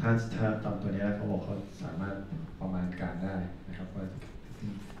ถ้าจำตัวนี้แล้วเขาบอกเขาสามารถประมาณการได้นะครับว่า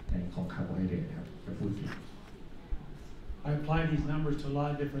ในของคาร์โบไฮเดรตครับจะพูดผิดI apply these numbers to a lot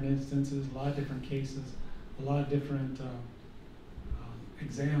of different instances, a lot of different cases, a lot of different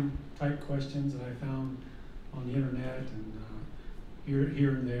exam type questions that I found on the internet and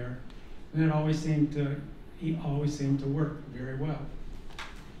here and there, and it always seemed to work very well.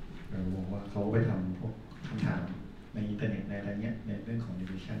 บอกว่าเขาไปทำพวกคำถามในอินเทอร์เน็ตในอะไรเงี้ยในเรื่องของ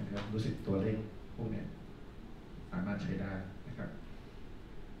nutrition ก็รู้สึกตัวเลขพวกนี้สามารถใช้ได้นะครับ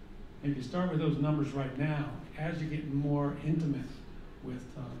If you start with those numbers right now, as you get more intimate with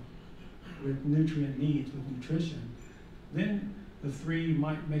nutrient needs, with nutrition, then the 3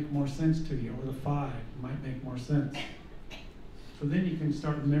 might make more sense to you, or the 5 might make more sense. So then you can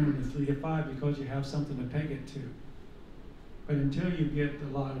start remembering the 3 to 5 because you have something to peg it to. But until you get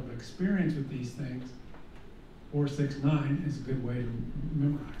a lot of experience with these things, 4, 6, 9 is a good way to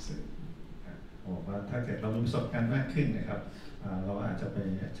memorize it. บอกว่าถ้าเกิดเรามีประสบการณ์มากขึ้นนะครับเราอาจจะไป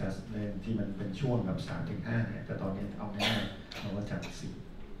adjust ในที่มันเป็นช่วงแบบ 3-5 เนี่ยแต่ตอนนี้เอาง่ายๆเราก็จับ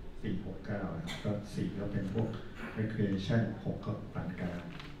 4-6-9 นะครับก็ 4 ก็เป็นพวก recreation 6 ก็ปานกลาง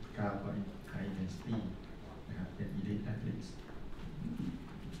 9 ก็ high intensity นะครับเป็น elite athletes.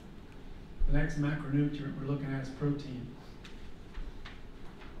 The next macronutrient we're looking at is protein.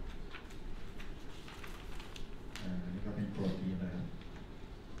 อันนี้ก็เป็นโปรตีนนะครับ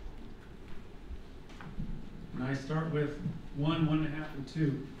And I start with 1, 1.5, and 2.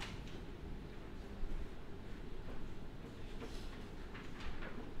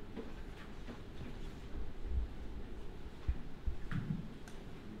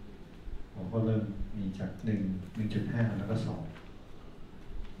ผมก็เริ่มมีจาก 1.5 แล้วก็ 2.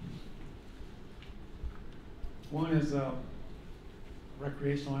 One is a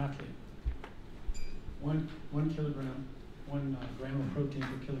recreational athlete. 1 kilogram, 1 gram of protein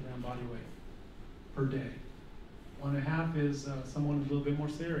per kilogram body weight per day. 1.5 is someone who's a little bit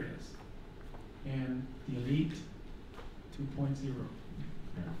more serious. And the elite, 2.0.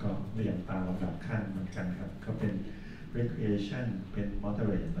 ก็เรียงตามลำดับขั้นเหมือนกันครับก็เป็น recreation เป็น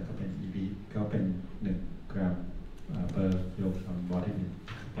moderate แล้วก็เป็น elite ก็เป็น 1 กรัมper kilogram body weight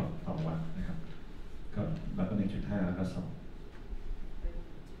ต่อวันนะครับก็แล้วก็ 1.5 แล้วก็ 2.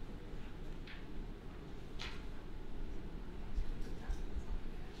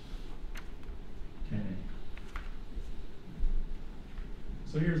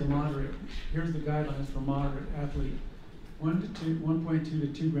 So here's the guidelines for moderate athlete. 1.2 to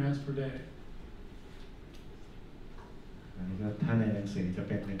 2 grams per day. อันนี้ก็ถ้าในหนังสือจะเ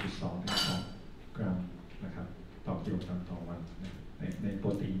ป็น 1.2 ถึง 2 กรัมนะครับต่อกิโลกรัมต่อวันในโปร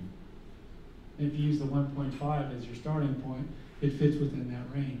ตีน If you use the 1.5 as your starting point, it fits within that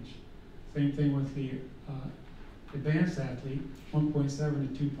range. Same thing with the advanced athlete,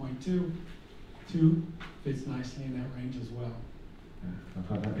 1.7 to 2.2. 2 fits nicely in that range as well. แล้ว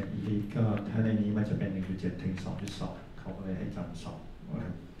ก็ถ้าเป็น elite ก็ถ้าในนี้มันจะเป็น 1.7 ถึง 2.2 เขาก็เลยให้จำ2นะค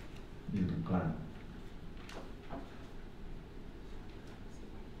รับอยู่ตรงกลาง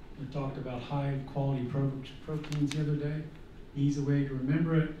We talked about high quality proteins the other day. Easy way to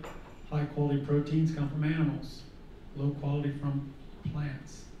remember it. High quality proteins come from animals. Low quality from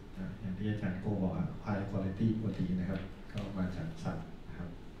plants. อย่างที่อาจารย์โกบอกว่า high quality โปรตีนนะครับก็มาจากสัตว์นะครับ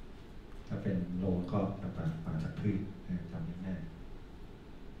ถ้าเป็น low ก็จะมาจากพืชจำง่ายๆ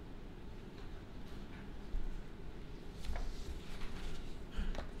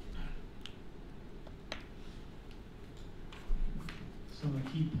Some of the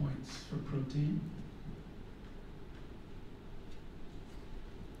key points for protein.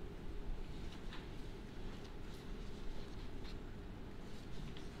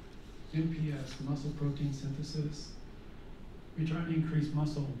 MPS, muscle protein synthesis. You're trying to increase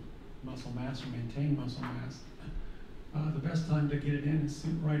muscle mass or maintain muscle mass. The best time to get it in is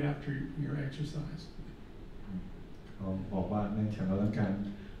right after your exercise. เขาบอกว่าเนื่องจากเราต้องการ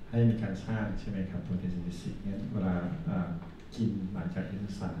ให้มีการสร้างใช่ไหมครับโปรตีนซินเทซิสงั้นเวลากินหลังจากเอ็ก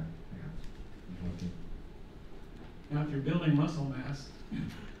ซ์ไซส์นะครับ Now, if you're building muscle mass,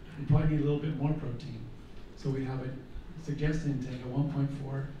 you probably need a little bit more protein. So we have a suggested intake of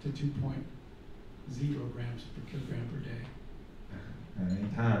 1.4 to 2.0 grams per kilogram per day.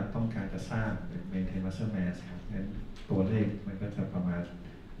 ถ้าต้องการจะสร้างหรือ maintain muscle mass ครับงั้นตัวเลขมันก็จะประมาณ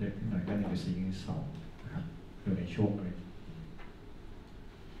เล็กหน่อยก็1.4-2นะครับอยู่ในช่วงเลย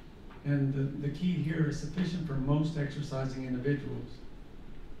And the key here is sufficient for most exercising individuals.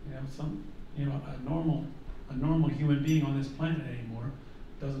 A normal human being on this planet anymore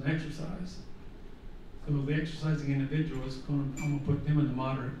doesn't exercise. So the exercising individuals, I'm going to put them in the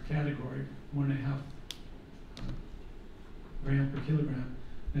moderate category, 1.5 grams per kilogram,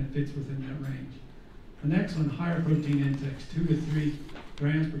 and it fits within that range. The next one, higher protein intakes, 2 to 3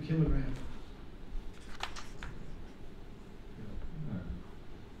 grams per kilogram.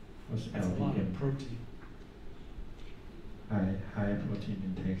 What's That's a lot of LDN? protein. High protein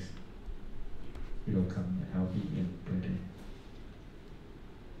intakes kilogram LDN per day.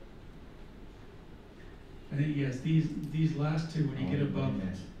 I think yes, these last two, when you get above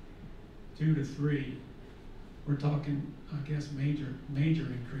 2 to 3, we're talking, I guess, major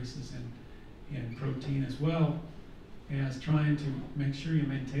increases in protein as well as trying to make sure you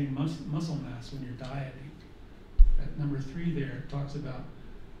maintain muscle mass when you're dieting. At number 3 there talks about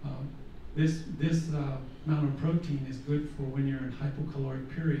this amount of protein is good for when you're in hypocaloric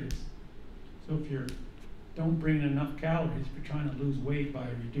periods. So if you don't bring in enough calories, if you're trying to lose weight by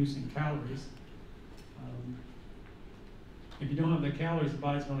reducing calories, if you don't have the calories, the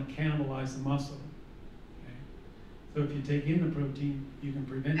body's going to cannibalize the muscle. Okay? So if you take in the protein, you can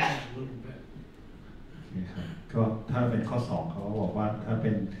prevent that a little bit. ครับก็ถ้าเป็นข้อ2เขาบอกว่าถ้าเ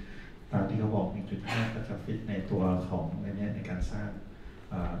ป็นตามที่เขาบอก 1.5 ก็จะฟิตในตัวของในการสร้าง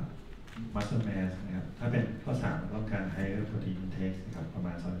muscle mass นะครับถ้าเป็นข้อ3ต้องการ higher protein intake นะครับประม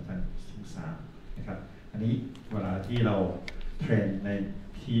าณ2.3นะครับอันนี้เวลาที่เราเทรนใน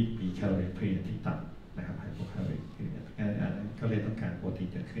ที่มีแคลอรี่เพลียที่ต่ำนะครับ hypocaloric period อันนั้นก็เลยต้องการโปรตีน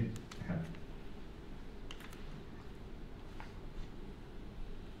เยอะขึ้นนะครับ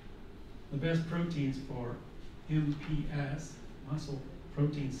The best proteins for MPS, muscle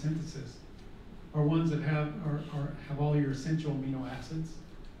protein synthesis, are ones that have all your essential amino acids,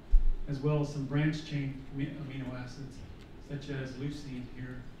 as well as some branch chain amino acids, such as leucine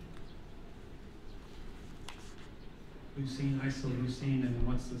here. Leucine, isoleucine, and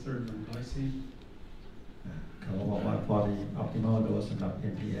what's the third one? Glycine? เขาบอกว่า for the optimal dose สำหรับ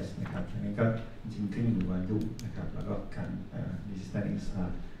MPS นะครับอันนี้ก็จริงขึ้นอยู่กับอายุนะครับแล้วก็การ resistant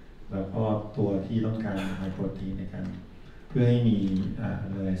insulin แล้วก็ตัวที่ต้องการไฮโปรตีนในการเพื่อให้มีอ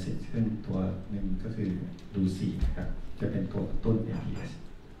ะไรเสร็จขึ้นตัวหนึ่งก็คือลูซีนนะครับจะเป็นตัวกระตุ้น MPS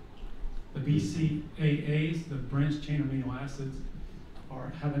The BCAAs, the branch chain amino acids,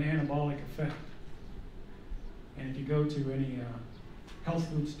 have an anabolic effect. And if you go to any health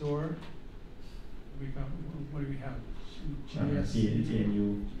food store, what do we have? GNU,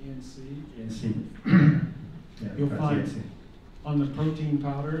 GNC. Yeah, You'll find GNC. on the protein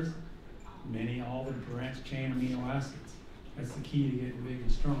powders, all the branch chain amino acids. That's the key to getting big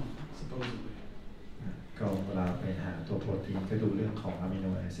and strong, supposedly. ก็เวลาไปหาตัวโปรตีนก็ดูเรื่องของอะมิโน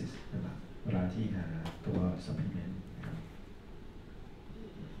แอซิดเป็นหลักเวลาที่หาตัวซัพพลีเมนต์นะครับ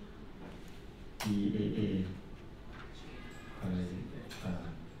EAA อะไร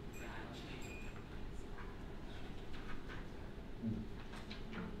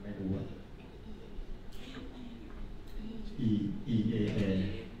ไม่รู้อะ EAA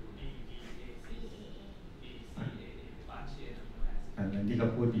อันนั้นที่เขา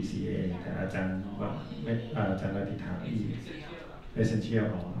พูด BCA แต่อาจารย์ว่าไม่อาจารย์ราธิถาม Essential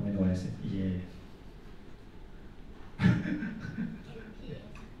อ๋อ Amino Acid EA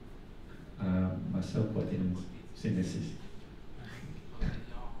Muscle Protein Synthesis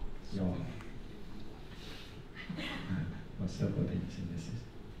ย่อ Muscle Protein Synthesis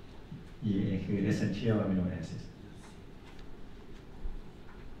EA คือ Essential Amino Acid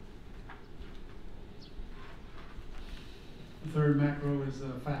The third macro is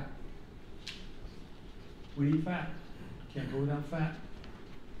fat. We need fat. Can't go without fat.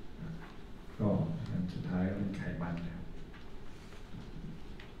 ก็อันสุดท้ายก็เป็นไขมันนะครับ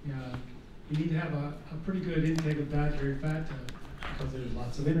Yeah, you need to have a pretty good intake of dietary fat because there's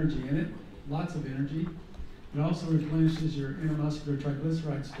lots of energy in it. Lots of energy. It also replenishes your intermuscular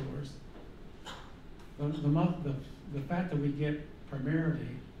triglyceride stores. The fat that we get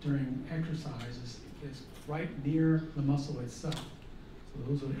primarily during exercise is right near the muscle itself. So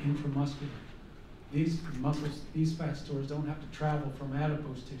those are intramuscular. These fat stores don't have to travel from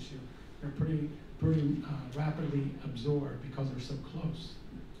adipose tissue. They're pretty rapidly absorbed because they're so close.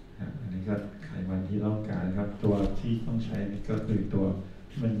 อันนี้ก็ไขมันที่ต้องการครับตัวที่ต้องใช้นี่ก็คือตัว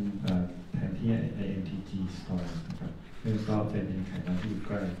ที่มันแทนที่ AMTG stores นะครับซึ่งก็เป็นไขมันที่อยู่ใก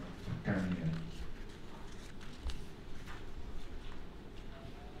ล้กล้ามเนื้อ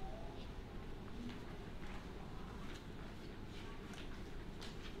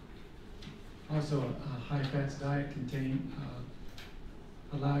Also, a high-fat diet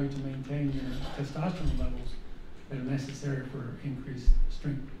allow you to maintain your testosterone levels that are necessary for increased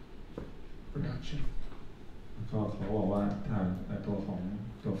strength production. ก็เขาบอกว่าทางตัวของ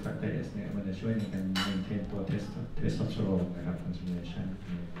ตัว fat diet เนี่ยมันจะช่วยในการ maintain ตัว testosterone นะครับ concentration ใ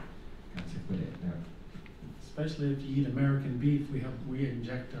นการ circulate นะครับ Especially if you eat American beef, we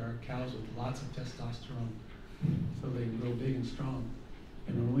inject our cows with lots of testosterone so they can grow big and strong.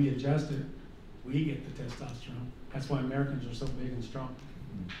 And when we adjust it, we get the testosterone. That's why Americans are so big and strong.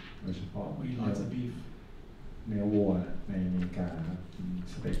 โดยเฉพาะ We eat lots of beef. เนื้อวัวในอเมริกาครับ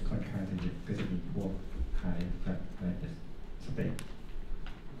สเต็กค่อนข้างจะเยอะก็จะมีพวกไฮแฟตสเต็ก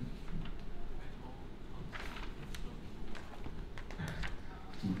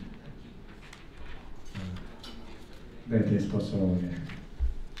ได้เทสโทสเตอโรนเนี่ย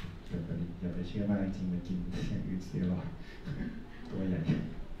อย่าไปเชื่อมากจริงๆมันกินอย่างอื่นเสียหรอกตัวใหญ่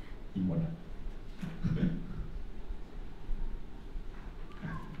กินหมดอ่ะ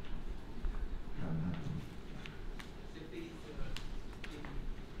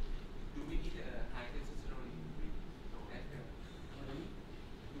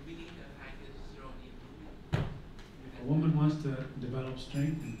A woman wants to develop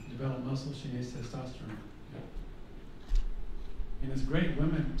strength and develop muscle, she needs testosterone. And it's great,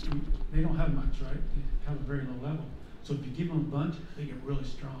 women, they don't have much, right? They have a very low level. So if you give them a bunch, they get really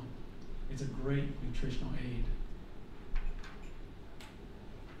strong. It's a great nutritional aid.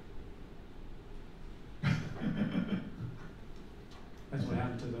 That's what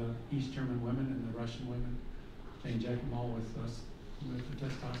happened to the East German women and the Russian women. They inject them all with the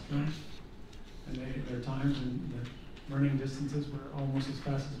testosterone. And their times and their running distances were almost as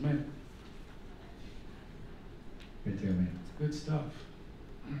fast as men. ไปเจอไหม It's good stuff.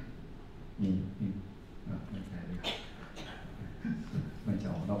 ไม่ใช่เลยมันจะ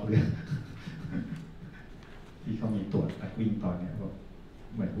ออกนอกเรื่อง ที่เขามีตรวจนักวิ่งตอนเนี้ยก็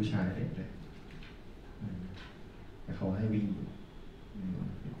เหมือนผู้ชายเด็กเลยแต่เขาให้วิ่งอยู่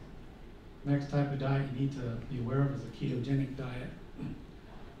Next type of diet you need to be aware of is a ketogenic diet.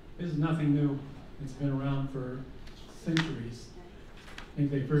 This is nothing new. It's been around for centuries. I think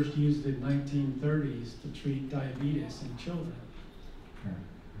they first used it in the 1930s to treat diabetes in children.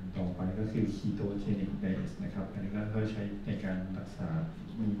 ต่อไปก็คือ ketogenic diet นะครับอันนี้ก็เขาใช้ในการรักษา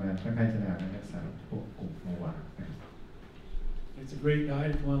มีมาค่อนข้างจะนานในรักษาพวกกลุ่มเบาหวานนะครับ It's a great diet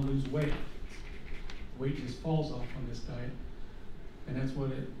if you want to lose weight. Weight just falls off on this diet. And that's what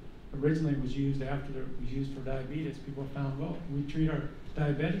it originally was used after it was used for diabetes. People found, well, we treat our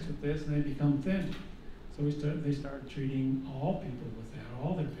diabetics with this and they become thin. So they started treating all people with that,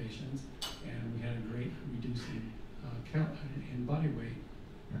 all their patients, and we had a great reducing in body weight.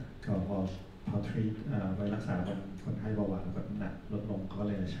 ก็พอทรีตไว้รักษาคนไข้เบาหวานแล้วก็น้ำหนักลดลงก็เ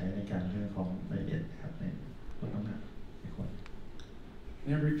ลยใช้ในการเรื่องของไดเอท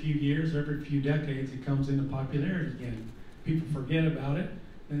And every few years, every few decades, it comes into popularity again. People forget about it,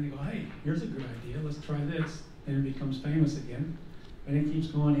 then they go, hey, here's a good idea, let's try this. And it becomes famous again, and it keeps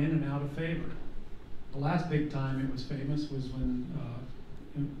going in and out of favor. The last big time it was famous was when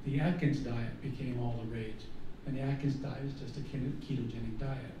the Atkins diet became all the rage. And the Atkins diet is just a ketogenic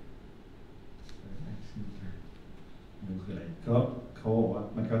diet. ดูคืออะไรก็เขาบอกว่า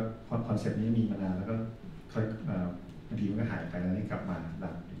มันก็คอนเซ็ปต์นี้มีมานานแล้วก็ค่อยบางทีมันก็หายไปแล้วนี่กลับมาดั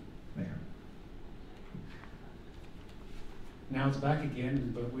งอีกนะครับ Now it's back again,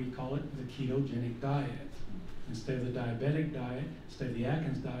 but we call it the ketogenic diet. Instead of the diabetic diet, instead of the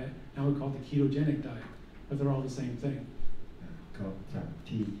Atkins diet, now we call it the ketogenic diet. But they're all the same thing. ก็จาก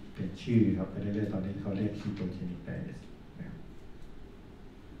ที่เป็นชื่อครับไปเรื่อยๆตอนนี้เขาเรียก ketogenic diet นะครับ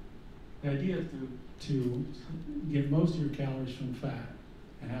The idea is to get most of your calories from fat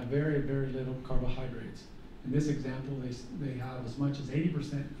and have very, very little carbohydrates. In this example, they have as much as 80%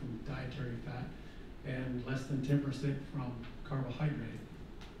 from dietary fat and less than 10% from carbohydrate.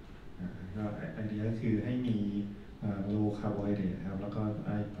 ก็ไอเดียก็คือให้มีlow carbohydrate ครับแล้วก็ไ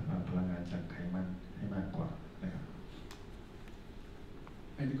ด้พลังงานจากไขมันให้มากกว่านะครับ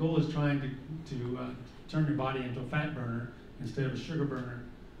And the goal is trying to turn your body into a fat burner instead of a sugar burner.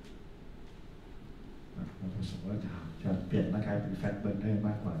 เราประสงค์ว่าจะเปลี่ยนร่างกายเป็น fat burner ม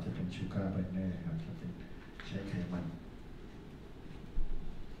ากกว่าจะเป็น sugar burner ครับจะเป็นใช้ไขมัน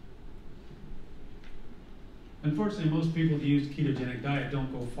Unfortunately, most people who use ketogenic diet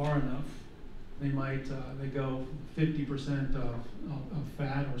don't go far enough. They might they go 50% of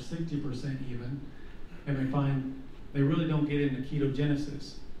fat or 60% even, and they find they really don't get into ketogenesis.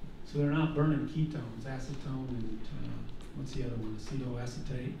 So they're not burning ketones, acetone, and what's the other one?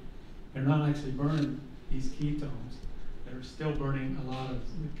 Acetoacetate. They're not actually burning these ketones. They're still burning a lot of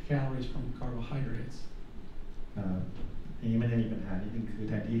calories from carbohydrates. นี่มันจะมีปัญหานิดนึงคือ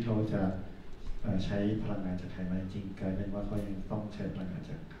แทนที่เขาจะใช้พลังงานจากไขมันจริงกลายเป็นว่าเขายังต้องใช้พลังงาน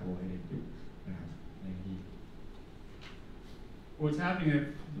จากคาร์โบไฮเดรตอยู่นะครับในที่ What's happening is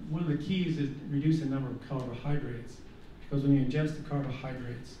one of the keys is reduce the number of carbohydrates because when you ingest the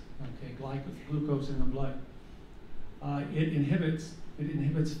carbohydrates, okay, glucose in the blood, it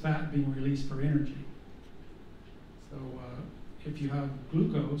inhibits fat being released for energy. So if you have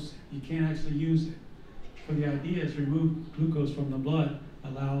glucose, you can't actually use it. So the idea is remove glucose from the blood,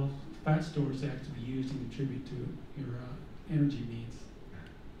 allow fat stores to actually be used and contribute to your energy needs.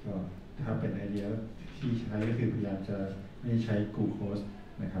 ก็ถ้าเป็นไอเดียที่ใช้ก็คือพยายามจะไม่ใช้กลูโคส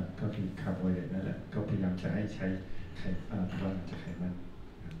นะครับก็คือคาร์โบไฮเดรตนั่นแหละก็พยายามจะให้ใช้พลังงานจากไขมัน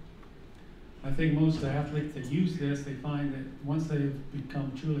I think most of the athletes that use this, they find that once they've become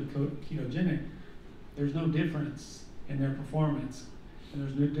truly ketogenic, there's no difference in their performance, and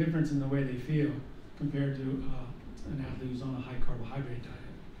there's no difference in the way they feel compared to an athlete who's on a high carbohydrate diet.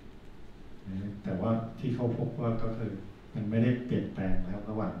 แต่ว่าที่เขาพบว่าก็คือมันไม่ได้เปลี่ยนแปลงนะครับ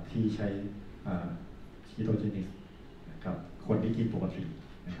ระหว่างที่ใช้คีโตเจนิกกับคนที่กินปกติ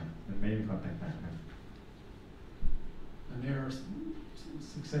นะครับมันไม่มีความแตกต่างกัน And there are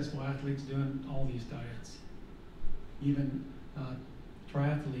successful athletes doing all these diets. Even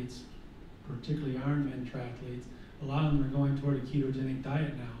triathletes, particularly Ironman triathletes, a lot of them are going toward a ketogenic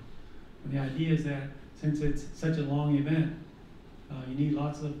diet now. And the idea is that since it's such a long event, you need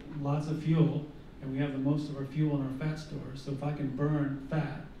lots of fuel, and we have the most of our fuel in our fat stores. So if I can burn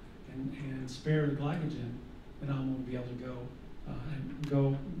fat and spare the glycogen, then I'm going to be able to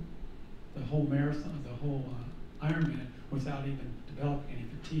go the whole marathon, the whole Ironman without even developing any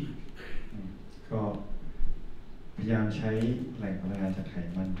fatigue. ก็พยายามใช้แหล่งพลังงานจากไข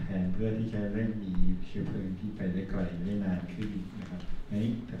มันแทนเพื่อที่จะเร่งมีเชื้อเพลิงที่ไปได้ไกลได้นานขึ้นนะครับ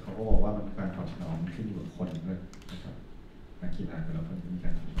นี่แต่เขาก็บอกว่ามันการตอบสนองขึ้นอยู่กับคนด้วยนะครับนักกีฬาแต่ละคนมีกา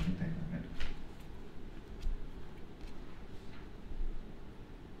รตอบสนองที่แตกต่างกัน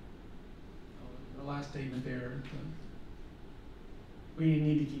The last statement there, we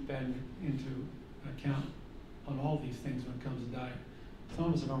need to keep that into account on all these things when it comes to diet. Some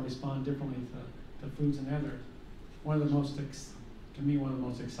of us are going to respond differently to foods and others. One of the most, to me, one of the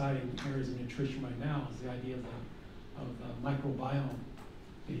most exciting areas of nutrition right now is the idea of the microbiome,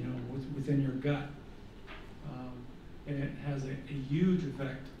 you know, within your gut. And it has a huge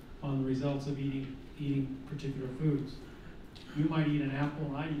effect on the results of eating particular foods. You might eat an apple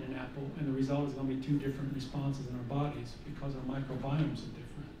and I eat an apple, and the result is going to be two different responses in our bodies because our microbiomes are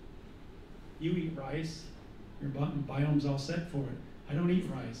different. You eat rice, your biome's all set for it. I don't eat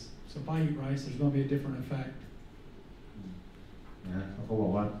rice, so if I eat rice, there's going to be a different effect. นะเขาก็บอ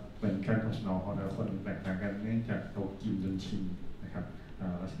กว่าเหมือนการตอบสนองของแต่ละคนแตกต่างกันเนื่องจากเรากินจนชินนะครับ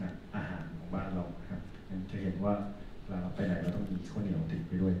ลักษณะอาหารของบ้านเราครับจะเห็นว่า เราไปไหนเราต้องมีข้าวเหนียวติดไ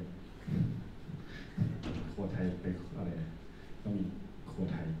ปด้วยครัวไทยไปอะไรนะต้องมีครัว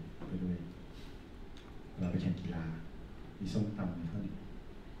ไทยไปด้วยเราไปแข่งกีฬามีส้มตำมีข้าวเหนียว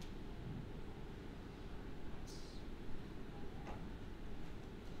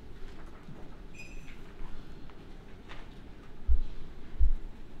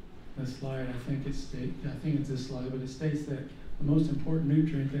The slide, I think it's this slide, but it states that the most important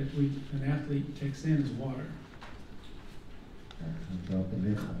nutrient that an athlete takes in is water. ก็เป็นเ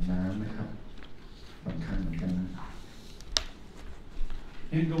รื่องของน้ำนะครับสำคัญเหมือนกันนะ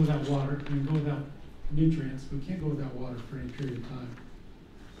Can't go without water. We can go without nutrients. We can't go without water for any period of time.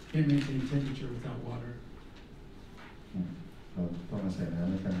 Can't maintain temperature without water. เราต้องอาศัยน้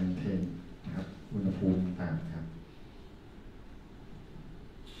ำในการเมนเทนนะครับอุณหภูมิต่างๆครับ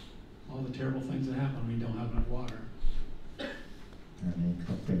All the terrible things that happen when we don't have enough water. อันนี้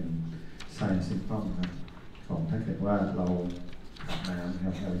ก็เป็น sign symptom ครับของถ้าเกิดว่าเราขาดน้ำนะค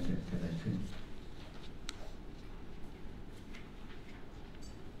รับอะไรเกิดอะไรขึ้น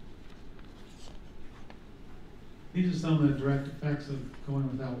These are some of the direct effects of going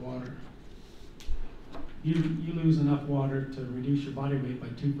without water. You lose enough water to reduce your body weight by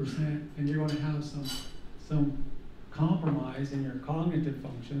 2%, and you're going to have some compromise in your cognitive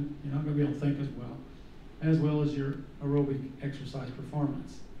function. You're not going to be able to think as well as your aerobic exercise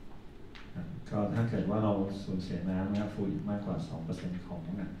performance. ก็ถ้าเกิดว่าเราสูญเสียน้ำนะครับฟูมากกว่า 2% ของ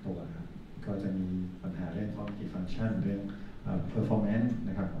น้ำหนักตัวครับก็จะมีปัญหาเรื่อง cognitive function เรื่อง performance น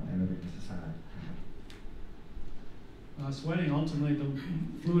ะครับของ aerobic exercise Sweating, ultimately, the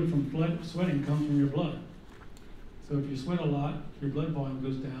fluid from sweating comes from your blood. So if you sweat a lot, your blood volume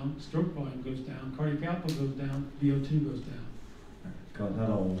goes down, stroke volume goes down, cardiac output goes down, VO2 goes down. ก็ถ้า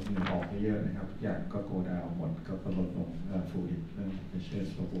เราเหงื่อออกเยอะๆนะครับอย่างก็ go down หมดก็ลดลงfluid เรื่อง pressure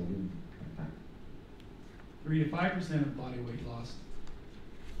stroke volume ต่างๆ 3 to 5% of body weight loss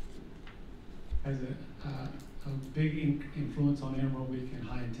has a big influence on anaerobic and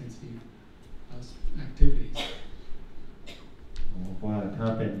high intensity activities. บอกว่าถ้า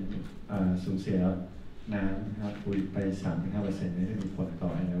เป็นสูญเสียน้ำนะครับปุ๋ยไป 3-5% นี่จะมีผลต่อ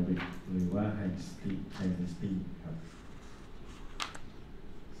aerobic หรือว่า high intensity ครับ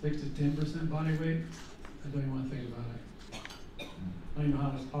 6 to 10% body weight, I don't even want to think about it. I don't even know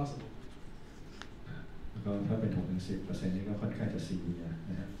how that's possible. แล้วก็ถ้าเป็น 6-10% นี่ก็ค่อนข้างจะซีเรียส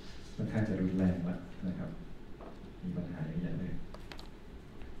นะครับค่อนข้างจะรุนแรงแล้วนะครับมีปัญหาเยอะแยะเลย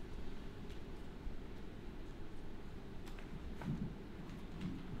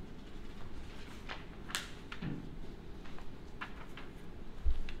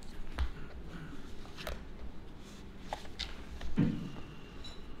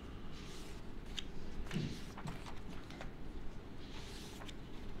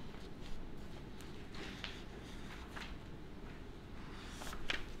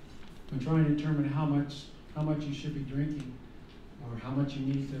I'm trying to determine how much you should be drinking, or how much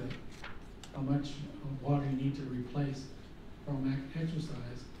water you need to replace from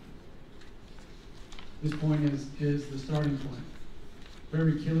exercise. This point is the starting point. For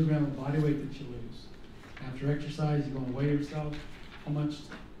every kilogram of body weight that you lose, after exercise, you're going to weigh yourself. How much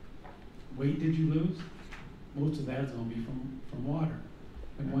weight did you lose? Most of that is going to be from water.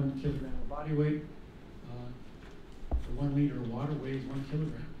 And 1 kilogram of body weight, for 1 liter of water weighs 1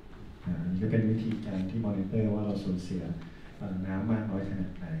 kilogram. อันนี้ก็เป็นวิธีการที่มอนิเตอร์ว่าเราสูญเสียน้ำมากน้อยขนา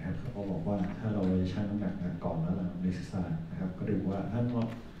ดไหนครับเขาบอกว่าถ้าเราชั่งน้ำหนักก่อนแล้วหลังเอ็กซ์ไซส์นะครับก็ดูว่าถ้าเรา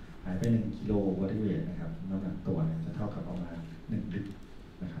หายไป1 กิโลบอดี้เวทนะครับน้ำหนักตัวจะเท่ากับประมาณ1 ลิตร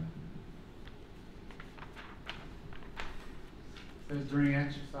นะครับ Says during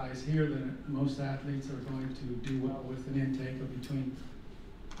exercise here that most athletes are going to do well with an intake of between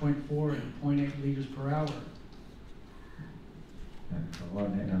 0.4 and 0.8 liters per hour. เขาก็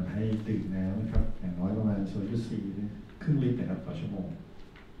แนะนำให้ดื่มน้ำนะครับอย่างน้อยประมาณ0.4 ครึ่งลิตรนะครับต่อชั่วโมง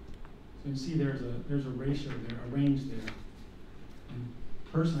So you see there's a ratio there, a range there. And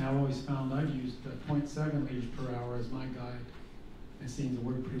personally, I've always found I've used 0.7 liters per hour as my guide. It seems to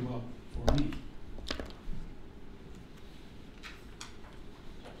work pretty well for me.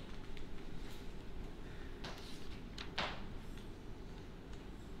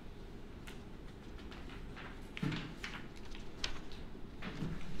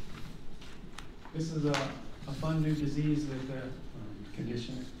 This is a fun new disease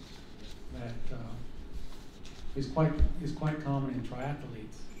condition that is quite common in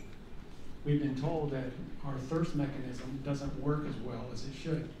triathletes. We've been told that our thirst mechanism doesn't work as well as it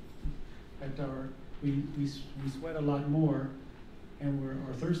should. That we sweat a lot more, and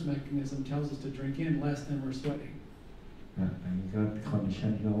our thirst mechanism tells us to drink in less than we're sweating. อันนี้ก็ condition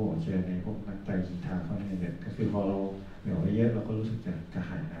condition ที่เราบอกเจอในพวกนักไตรกีฬาข้อนี้เนี่ยก็คือพอเราเหนื่อยเยอะเราก็รู้สึกจะกระ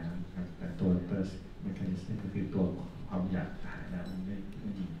หายน้ำครับแต่ตัว thirst mechanism ก็คือตัวความอยากกระหายน้ำมันไม่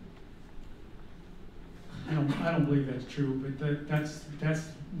ดี I don't believe that's true, but that's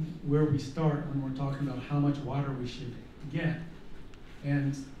where we start when we're talking about how much water we should get.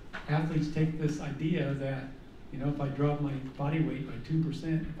 And athletes take this idea that, you know, if I drop my body weight by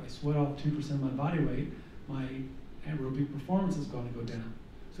 2%, if I sweat off 2% of my body weight, my aerobic performance is going to go down.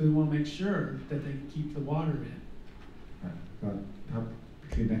 So we want to make sure that they keep the water in. ก็ครับ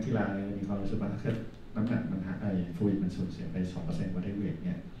คือนักกีฬามีความรู้สึกว่าถ้าเกิดน้ำหนักมันหายฟลูอิดมันสูญเสียไป 2% บอดี้เวทเ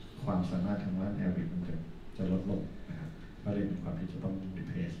นี่ยความสามารถทางด้านแอโรบิกมันจะลดลงนะครับก็เลยมีความที่จะต้องรี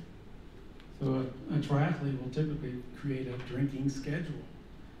เพลซ So a triathlete will typically create a drinking schedule.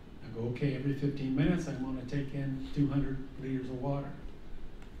 I go, okay, every 15 minutes I want to take in 200 liters of water.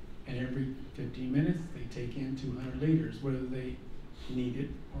 And every 15 minutes they take in 200 liters, whether they need it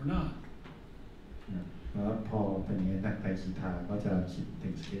or not. แล้วพอเป็นอย่างนี้นักไตรกีฬาก็จะคิดถึ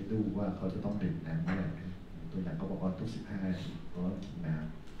งสเกจดูว่าเขาจะต้องดื่มน้ำเมื่อไหร่ตัวอย่างเขาบอกว่าทุก15 นาทีเขาต้องกินน้ำ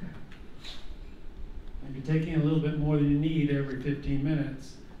If you're taking a little bit more than you need every 15 minutes,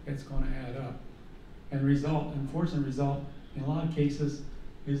 it's going to add up. And unfortunate result, in a lot of cases,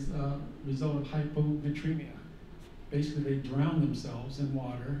 is a result of hyponatremia. Basically, they drown themselves in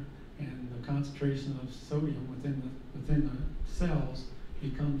water, and the concentration of sodium within the cells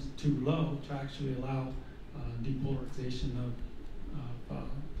becomes too low to actually allow depolarization of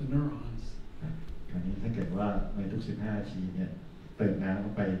the neurons. คราวนี้ถ้าเกิดว่าในทุก15 นาทีเนี่ยเติมน้ำล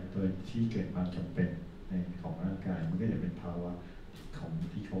งไปโดยที่เกิดความจำเป็นในของร่างกายมันก็จะเป็นภาวะของ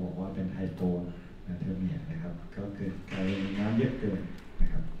ที่เขาบอกว่าเป็นไฮโปนาเทอร์เมียนะครับก็เกิดการน้ำเยอะเกินนะ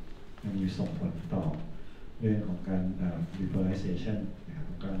ครับมันมีส่งผลต่อเรื่องของการdepolarization นะครับ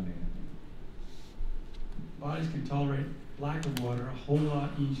ของกล้ามเนื้อ Bodies can tolerate lack of water a whole lot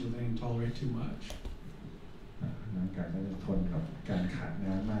easier than can tolerate too much. ร่างกายก็จะทนกับการขาด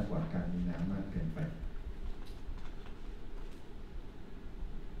น้ำมากกว่าการมีน้ำมากเกินไป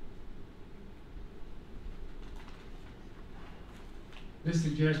This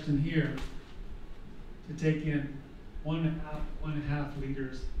suggestion here to take in 1.5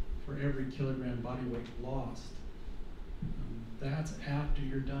 liters for every kilogram body weight lost. That's after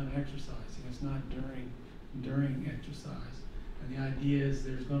you're done exercising. It's not during exercise. And the idea is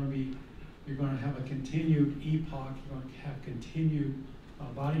you're going to have a continued epoch. You're going to have continued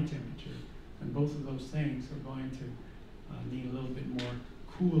body temperature, and both of those things are going to need a little bit more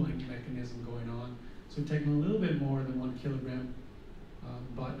cooling mechanism going on. So taking a little bit more than 1 kilogram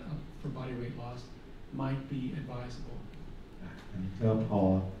for body weight loss might be advisable. อันนี้ก็พอ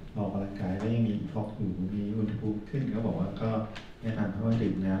ออกกำลังกายแล้วยังมีพอกอยู่มีอุณหภูมิขึ้นก็บอกว่าก็แนะนำให้ว่า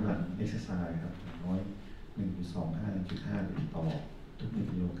ดื่มน้ำหลังเอ็กซ์ไซส์ครับน้อย 1.25 ลิตรต่อทุก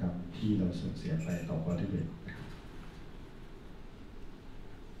1 กิโลกรัมที่เราสูญเสียไปต่อบอดี้เวท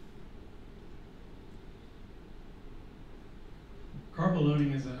Carbo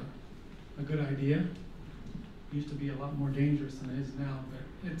loading is a good idea. It used to be a lot more dangerous than it is now, but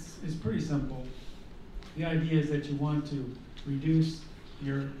it's pretty simple. The idea is that you want to reduce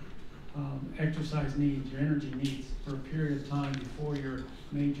your exercise needs, your energy needs for a period of time before your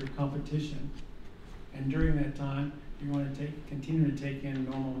major competition. And during that time, you want to continue to take in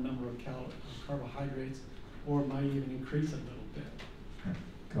normal number of carbohydrates, or might even increase a little bit.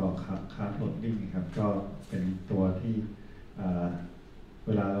 ก็คาร์บโหลดดิ้งครับก็เป็นตัวที่เว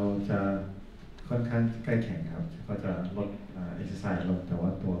ลาเราจะค่อนข้างใกล้แข่งครับก็จะลดเอ็กซ์ไซส์ลงแต่ว่า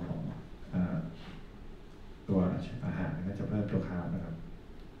ตัวของตัวอาหารก็จะเพิ่มตัวคาร์บนะครับ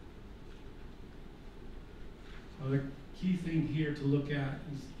So the key thing here to look at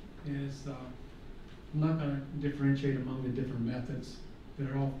is I'm not going to differentiate among the different methods.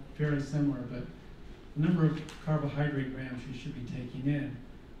 They're all fairly similar, but the number of carbohydrate grams you should be taking in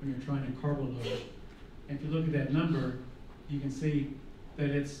when you're trying to carbo load. And if you look at that number, you can see that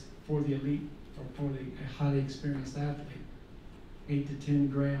it's for the elite or for the highly experienced athlete, 8 to 10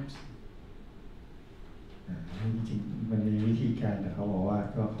 grams. จริงๆมันมีวิธีการแต่เขาบอกว่า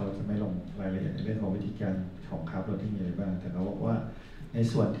ก็เขาจะไม่ลงรายละเอียดในเรื่องของวิธีการของคาร์บโหลดที่มีอะไรบ้างแต่เขาบอกว่าใน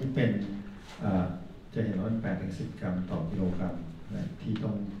ส่วนที่เป็นจะเห็นว่า8 ถึง 10 กรัมต่อกิโลกรัมที่ต้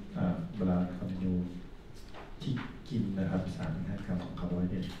องเวลาคอนติเนียที่กินนะครับ3 ถึง 5 กรัมของคาร์โบไฮ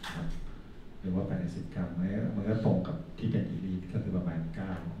เดรตครับหรือว่า8 ถึง 10 กรัมมันก็ตรงกับที่เป็นอีลีทก็คือประมาณ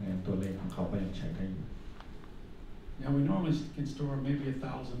9งั้นตัวเลขของเขาก็ยังใช้ได้อยู่ Now we normally can store maybe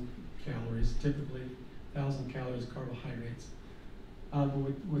 1,000 calories, typically 1,000 calories carbohydrates. But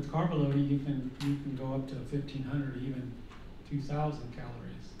with carbo loading, you can go up to 1,500, even 2,000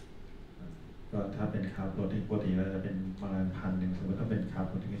 calories. ก็ถ้าเป็นคาร์บโหลดที่ปกติเราจะเป็นประมาณ1,000สมมติถ้าเป็น นะค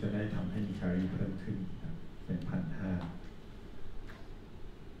รับคนที่จะได้ทำให้มีแคลอรี่เพิ่มขึ้นเป็น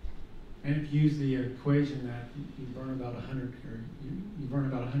 1,500 And if you use the equation that you burn about 100 or you burn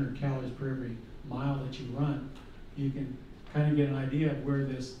about 100 calories per every mile that you run, you can kind of get an idea of where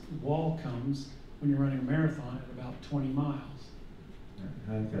this wall comes when you're running a marathon at about 20 miles.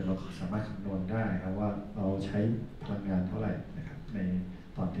 ถ้าเกิดเราสามารถคำนวณได้ครับว่าเราใช้พลังงานเท่าไหร่นะครับใน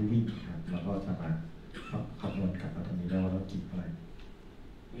ตอนที่วิ่งครับเราก็สามารถคำนวณกลับมาตรงนี้ได้ว่าเรากินเท่าไหร่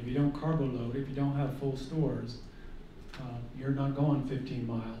If you don't carbo load, if you don't have full stores, you're not going 15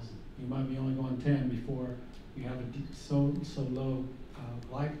 miles. You might be only going 10 before you have so low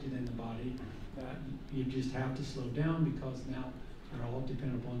glycogen in the body that you just have to slow down because now you're all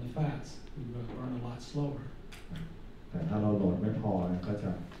dependent upon the fats. You burn a lot slower. แต่ถ้าเราโหลดไม่พอก็จ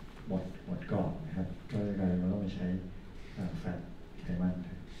ะหมดก่อนนะครับก็จะกลายเป็นว่าต้องไปใช้แฟตไขมัน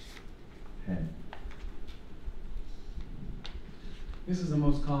แทน This is the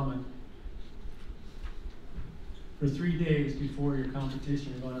most common. For 3 days before your competition,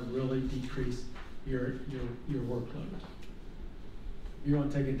 you're going to really decrease your workload. You're going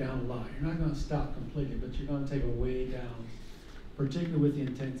to take it down a lot. You're not going to stop completely, but you're going to take it way down, particularly with the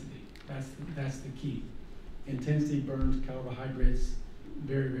intensity. That's the key. Intensity burns carbohydrates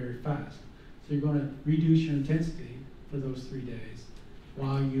very, very fast. So you're going to reduce your intensity for those 3 days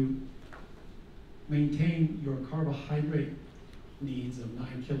while you maintain your carbohydrate needs of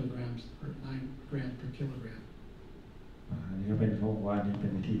 9 kilograms or 9 grams per kilogram. อันนี้ก็เป็นเพราะว่านี่เป็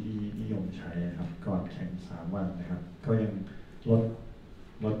นวิธีที่นิยมใช้ครับก่อนแข่ง3 วันนะครับก็ยังลด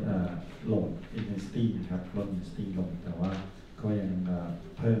โหลด intensity ครับลด intensity ลงแต่ว่าก็ยัง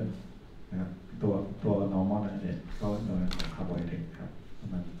เพิ่มนะครับตัว normal นั่นเองก็โดยของคาร์โบไฮเดรตครับประ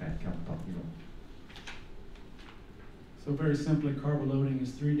มาณ8 กรัมต่อกิโล So very simply, carbo loading is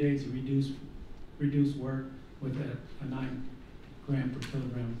 3 days to reduce work with a 9 gram per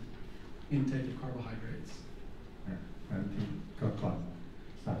kilogram intake of carbohydrates. อันที่ก็ก่อน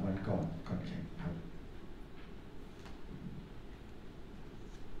3 วันก่อนแข่งครับ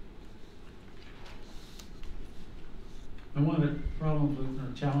And one of the problems with or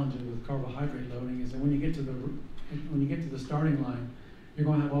challenges with carbohydrate loading is that when you get to the starting line, you're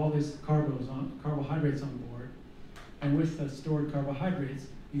going to have all these carbohydrates on board, and with the stored carbohydrates,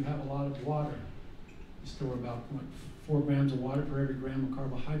 you have a lot of water. You store about 4 grams of water per every gram of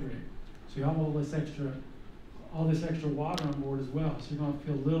carbohydrate. So you have all this extra water on board as well. So you're going to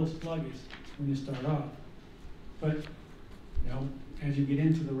feel a little sluggish when you start off, but as you get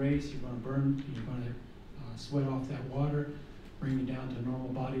into the race, you're going to sweat off that water, bring you down to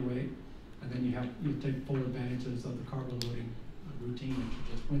normal body weight, and then you take full advantages of the carbo loading routine that you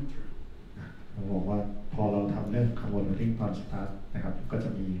just went through. เขาบอกว่าพอเราทำเรื่องคาร์โบไฮเดรตตอนสตาร์ทนะครับก็จะ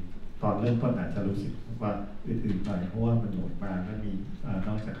มีตอนเริ่มต้นอาจจะรู้สึกว่าอื่นๆหน่อยเพราะว่ามันโหลดมาก็มีน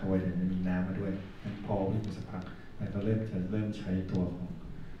อกจากคาร์โบไฮเดรตมันมีน้ำมาด้วยพอวิ่งไปสักพักมันก็เริ่มใช้ตัวของ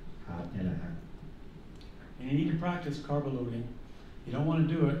คาร์บนี่แหละครับ And you need to practice carbo loading. You don't want to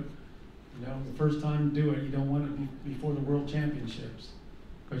do it. The first time you do it, you don't want it before the World Championships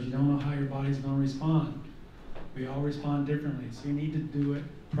because you don't know how your body's going to respond. We all respond differently, so you need to do it,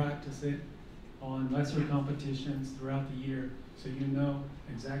 practice it on lesser competitions throughout the year so you know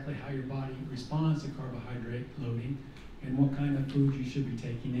exactly how your body responds to carbohydrate loading and what kind of food you should be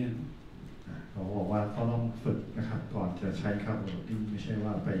taking in. เขาบอกว่าเขาต้องฝึกนะครับก่อนจะใช้คาร์โบไฮเดรตไม่ใช่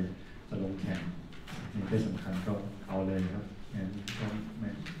ว่าไปจะลงแข่งนี่เป็นสำคัญก็เอาเลยครับงั้น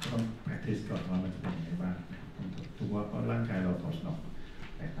ต้อง practice ก่อนว่ามันจะเป็นยังไงบ้างต้องดูว่าร่างกายเราตอบสนอง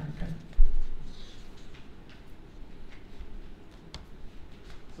แตกต่างกัน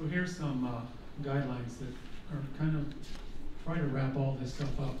So here's some guidelines that are kind of try to wrap all this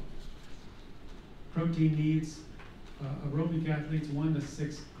stuff up. Protein needs aerobic athletes 1 to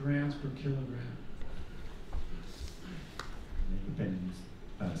 6 grams per kilogram. นี่เป็น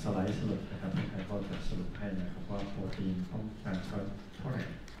สไลด์สรุปนะครับใครก็จะสรุปให้นะครับว่าโปรตีนต้องการเท่าไหร่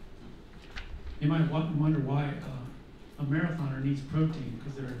You might wonder why a marathoner needs protein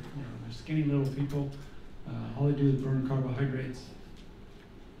because they're skinny little people. All they do is burn carbohydrates.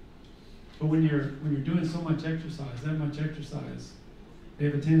 But when you're doing so much exercise, that much exercise, they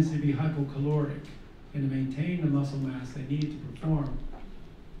have a tendency to be hypocaloric. And to maintain the muscle mass they need to perform,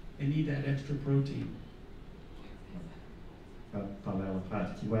 they need that extra protein. ตอนแรกเรา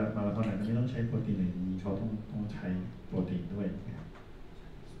คิดว่ามาราธอนไหนไม่ต้องใช้โปรตีนอย่างนี้เขาต้องใช้โปรตีนด้วยนะครับ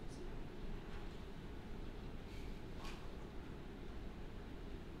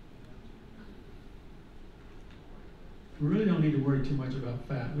We really don't need to worry too much about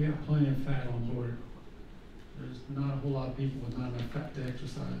fat. We have plenty of fat on board. There's not a whole lot of people with not enough fat to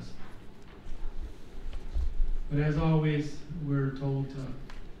exercise. But as always, we're told to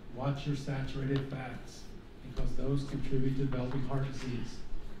watch your saturated fats because those contribute to developing heart disease.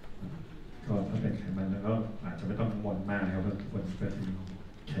 ก็ถ้าเป็นไขมันแล้วก็อาจจะไม่ต้องกังวลมากนะครับเพราะทุกคนก็จะมี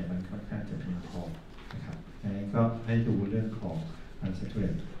ไขมันค่อนข้างจะเพียงพอนะครับยังไงก็ให้ดูเรื่องของ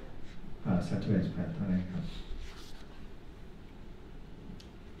saturated fat เท่านั้นครับ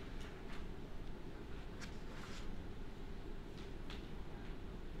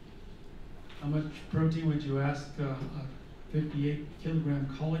How much protein would you ask a 58-kilogram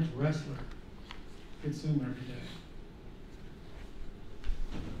college wrestler consume every day?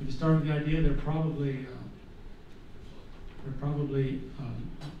 If you start with the idea they're probably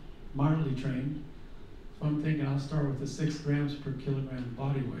moderately trained. So I'm thinking I'll start with the 6 grams per kilogram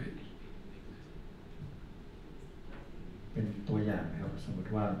body weight. เป็นตัวอย่างนะครับสมมติ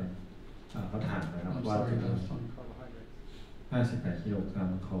ว่าเป็นเขาถามนะครับ I'm ว่า sorry, that's on carbohydrates. 58 กิโลกรัม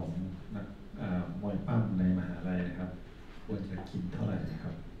ของนักมวยปั้มในมหาลัยนะครับควรจะกินเท่าไหร่นะค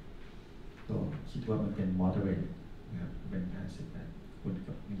รับก็คิดว่ามันเป็น moderate นะครับเป็น 58 คุณ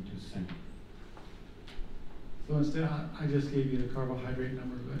กับ need to see So instead, I just gave you the carbohydrate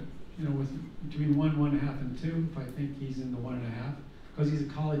number, but you know, with between 1, 1.5, and 2, if I think he's in the 1.5, because he's a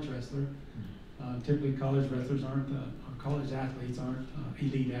college wrestler. Typically, college wrestlers aren't, or college athletes aren't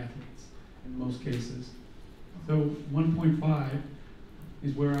elite athletes in most cases. So 1.5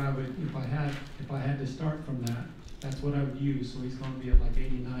 is where I would, if I had to start from that, that's what I would use. So he's going to be at like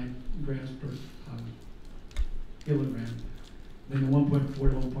 89 grams per kilogram. Then the 1.4 to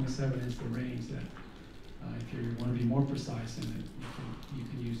 1.7 is the range that, if you want to be more precise in it, you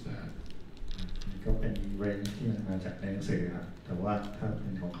can use that. ก็เป็นเรนจ์ที่มาจากในหนังสือครับแต่ว่าถ้าเป็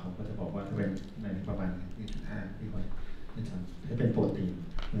นของเขาก็จะบอกว่าถ้าเป็นในประมาณ 1.5 ที่ว่าถ้าเป็นโปรตีน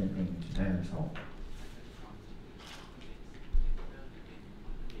ใน 1.5 2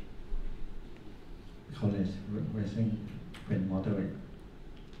 college wrestling เป็น moderate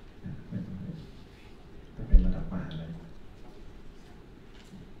ถ้าเป็นระดับมหาลัย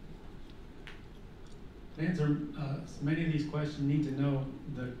To answer many of these questions, you need to know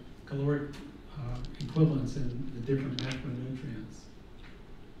the caloric equivalents in the different macronutrients.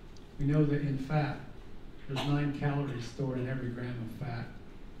 We know that in fat, there's 9 calories stored in every gram of fat.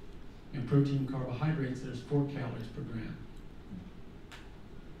 In protein and carbohydrates, there's 4 calories per gram.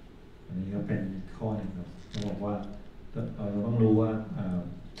 อันนี้ก็เป็นข้อหนึ่งครับเขาบอกว่าเราต้องรู้ว่า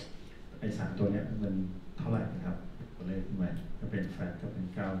ไอ้3ตัวนี้มันเท่าไหร่นะครับตัวเลขขึ้นมาก็เป็นแฟตก็เป็น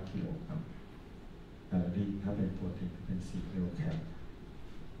9 กิโลครับแคลอรี่ถ้าเป็นโปรตีนก็เป็น4 กิโลแคล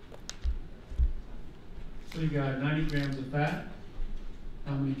So you got 90 grams of fat.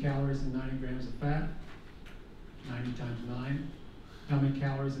 How many calories in 90 grams of fat? 90 times 9. How many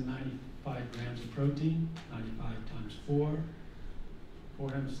calories in 95 grams of protein? 95 times 4.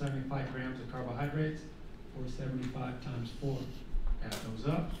 475 grams of carbohydrates. 475 times 4. Add those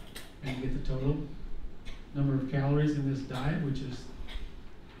up, and you get the total number of calories in this diet, which is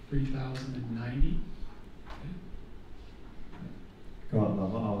 3,090. ก็เรา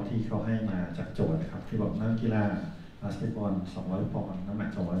ก็เอาที่เขาให้มาจากโจทย์นะครับที่บอกนักกีฬาบาสเกตบอล200 ปอนด์น้ำหนัก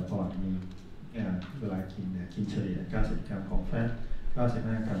200 ปอนด์มีเวลากินเนี่ยกินเฉลี่ย90 กรัมของแฟต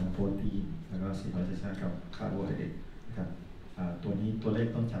95 กรัมของโปรตีนแล้วก็475 กรัมคาร์โบไฮเดรตนะครับตัวนี้ตัวเลข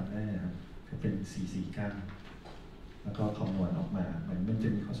ต้องจำได้นะครับก็เป็น449แล้วก็คำนวณออกมามันจะ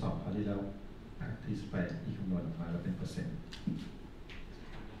มีข้อสอบคราวที่แล้วที่ไปที่คำนวณออกมาแล้วเป็นเปอร์เซ็นต์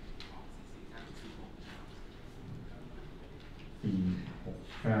ปี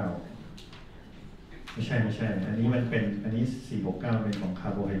69ไม่ใช่อันนี้มันเป็นอันนี้469เป็นของคา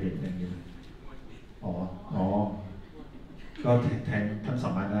ร์โบไฮเดรตอย่างเดียวก็แทงทั้ง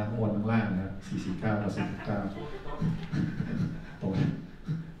2อันนะข้างบนข้างล่างนะครับ449กับ469ตรง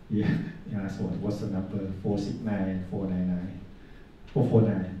yeah so what's the number 469 499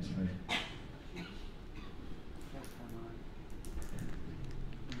 449 sorry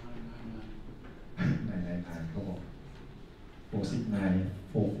 999เขาบอก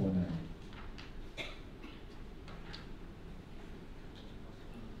469 449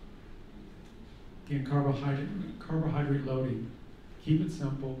 Again, carbohydrate loading. Keep it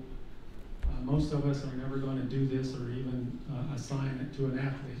simple. Most of us are never going to do this or even assign it to an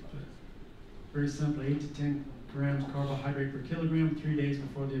athlete, but very simple, 8 to 10 grams carbohydrate per kilogram 3 days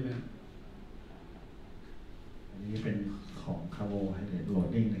before the event. อันนี้เป็นของคาร์โบไฮเดรตโหลด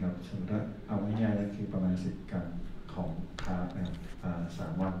ดิ้งนะครับสมมติว่าเอาง่ายๆก็คือประมาณ10 กรัมของคาร์บนะครับ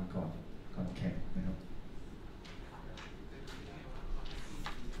3 วันก่อนแข่งนะครับ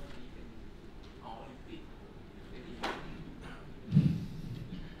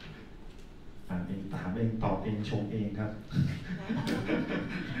ถามเองตอบเองชงเองครับ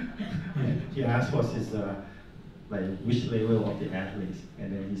He asked what is like which level of the athletes, and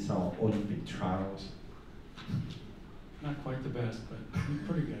then he saw Olympic trials. Not quite the best, but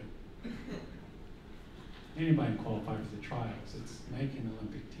pretty good. Anybody can qualify for the trials. It's making an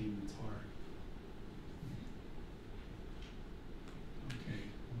Olympic team that's hard. Okay.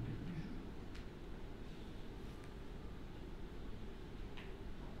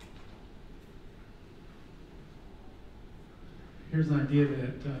 Here's an idea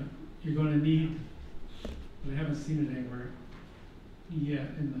that you're going to need, but I haven't seen it anywhere yet.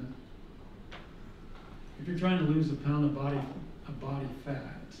 If you're trying to lose a pound of body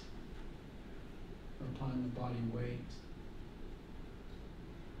fat, or applying the body weight,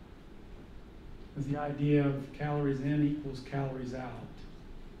 with the idea of calories in equals calories out.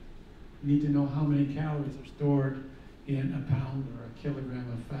 You need to know how many calories are stored in a pound or a kilogram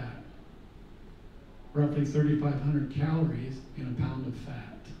of fat. Roughly 3,500 calories in a pound of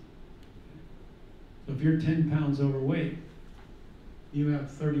fat. So if you're 10 pounds overweight, you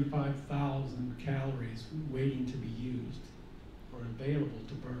have 35,000 calories waiting to be used or available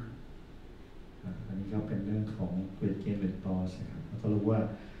to burn. อันนี้ก็เป็นเรื่องของเวทเกนเวทลอสนะครับแล้วก็รู้ว่า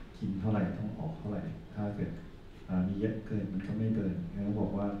กินเท่าไหร่ต้องออกเท่าไหร่ถ้าเกิดมีเยอะเกินมันก็ไม่เบิร์นเขาบอ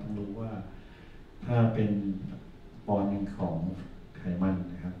กว่าต้องรู้ว่าถ้าเป็นปอนด์หนึ่งของไขมัน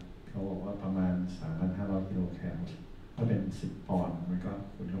นะครับเขาบอกว่าประมาณ 3,500 กิโลแคลถ้าเป็น10ปอนด์มันก็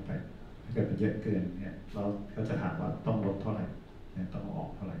คูณเข้าไปถ้าเกิดเป็นเยอะเกินเนี่ยเราก็จะถามว่าต้องลดเท่าไหร่ต้องออก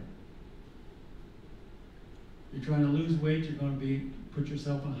เท่าไหร่ You're trying to lose weight, you're going to put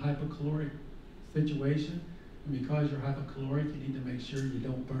yourself in a hypocaloric situation, and because you're hypocaloric, you need to make sure you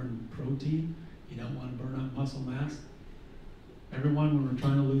don't burn protein, you don't want to burn up muscle mass. Everyone, when we're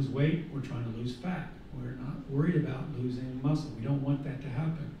trying to lose weight, we're trying to lose fat. We're not worried about losing muscle. We don't want that to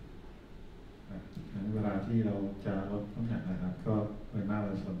happen. เวลาที่เราจะลดน้ำหนักนะครับก็โดยมากเร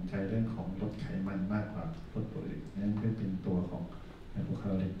าสนใจเรื่องของลดไขมันมากกว่าลดตัวอื่นนั่นก็เป็นตัวของไฮโปแค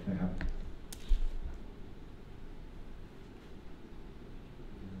ลอริกนะครับ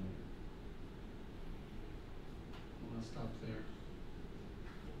Stop there.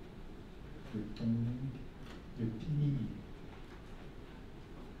 หยุดตรงนี้หยุดที่นี่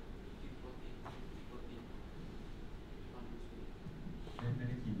ไม่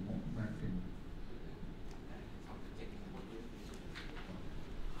ได้กินมากเป็น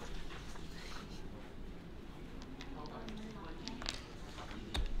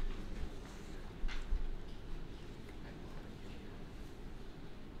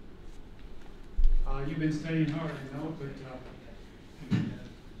You've been studying hard, I know, but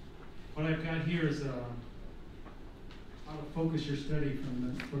what I've got here is how to focus your study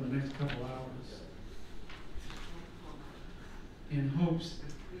for the next couple hours in hopes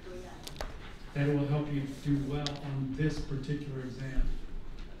that it will help you do well on this particular exam.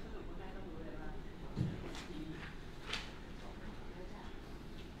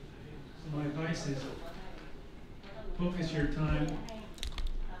 So my advice is focus your time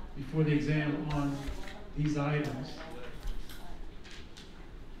before the exam on these items,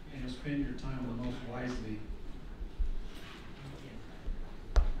 and you'll spend your time the most wisely.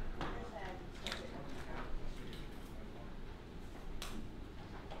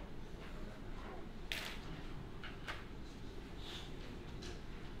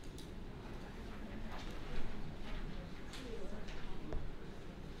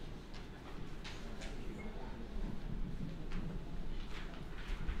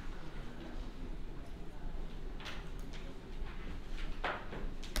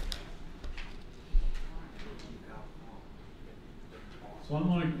 So I'm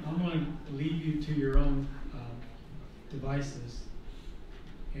going to leave you to your own devices,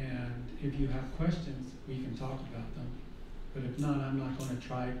 and if you have questions, we can talk about them. But if not, I'm not going to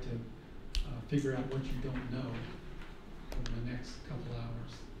try to figure out what you don't know over the next couple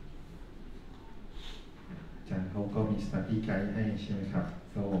hours. อาจารย์เขาก็มี study guide ให้ใช่ไหมครับ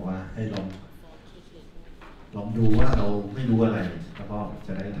เขาบอกว่าให้ลองดูว่าเราไม่รู้อะไรแล้วก็จ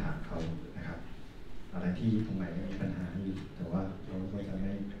ะได้ถามเขานะครับอะไรที่ตรงไหนมีปัญหาอยู่แต่ว่าเราก็จะไ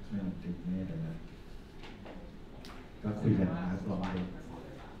ม่ติดไม่อะไรนะก็คุยกันนะครับลองดู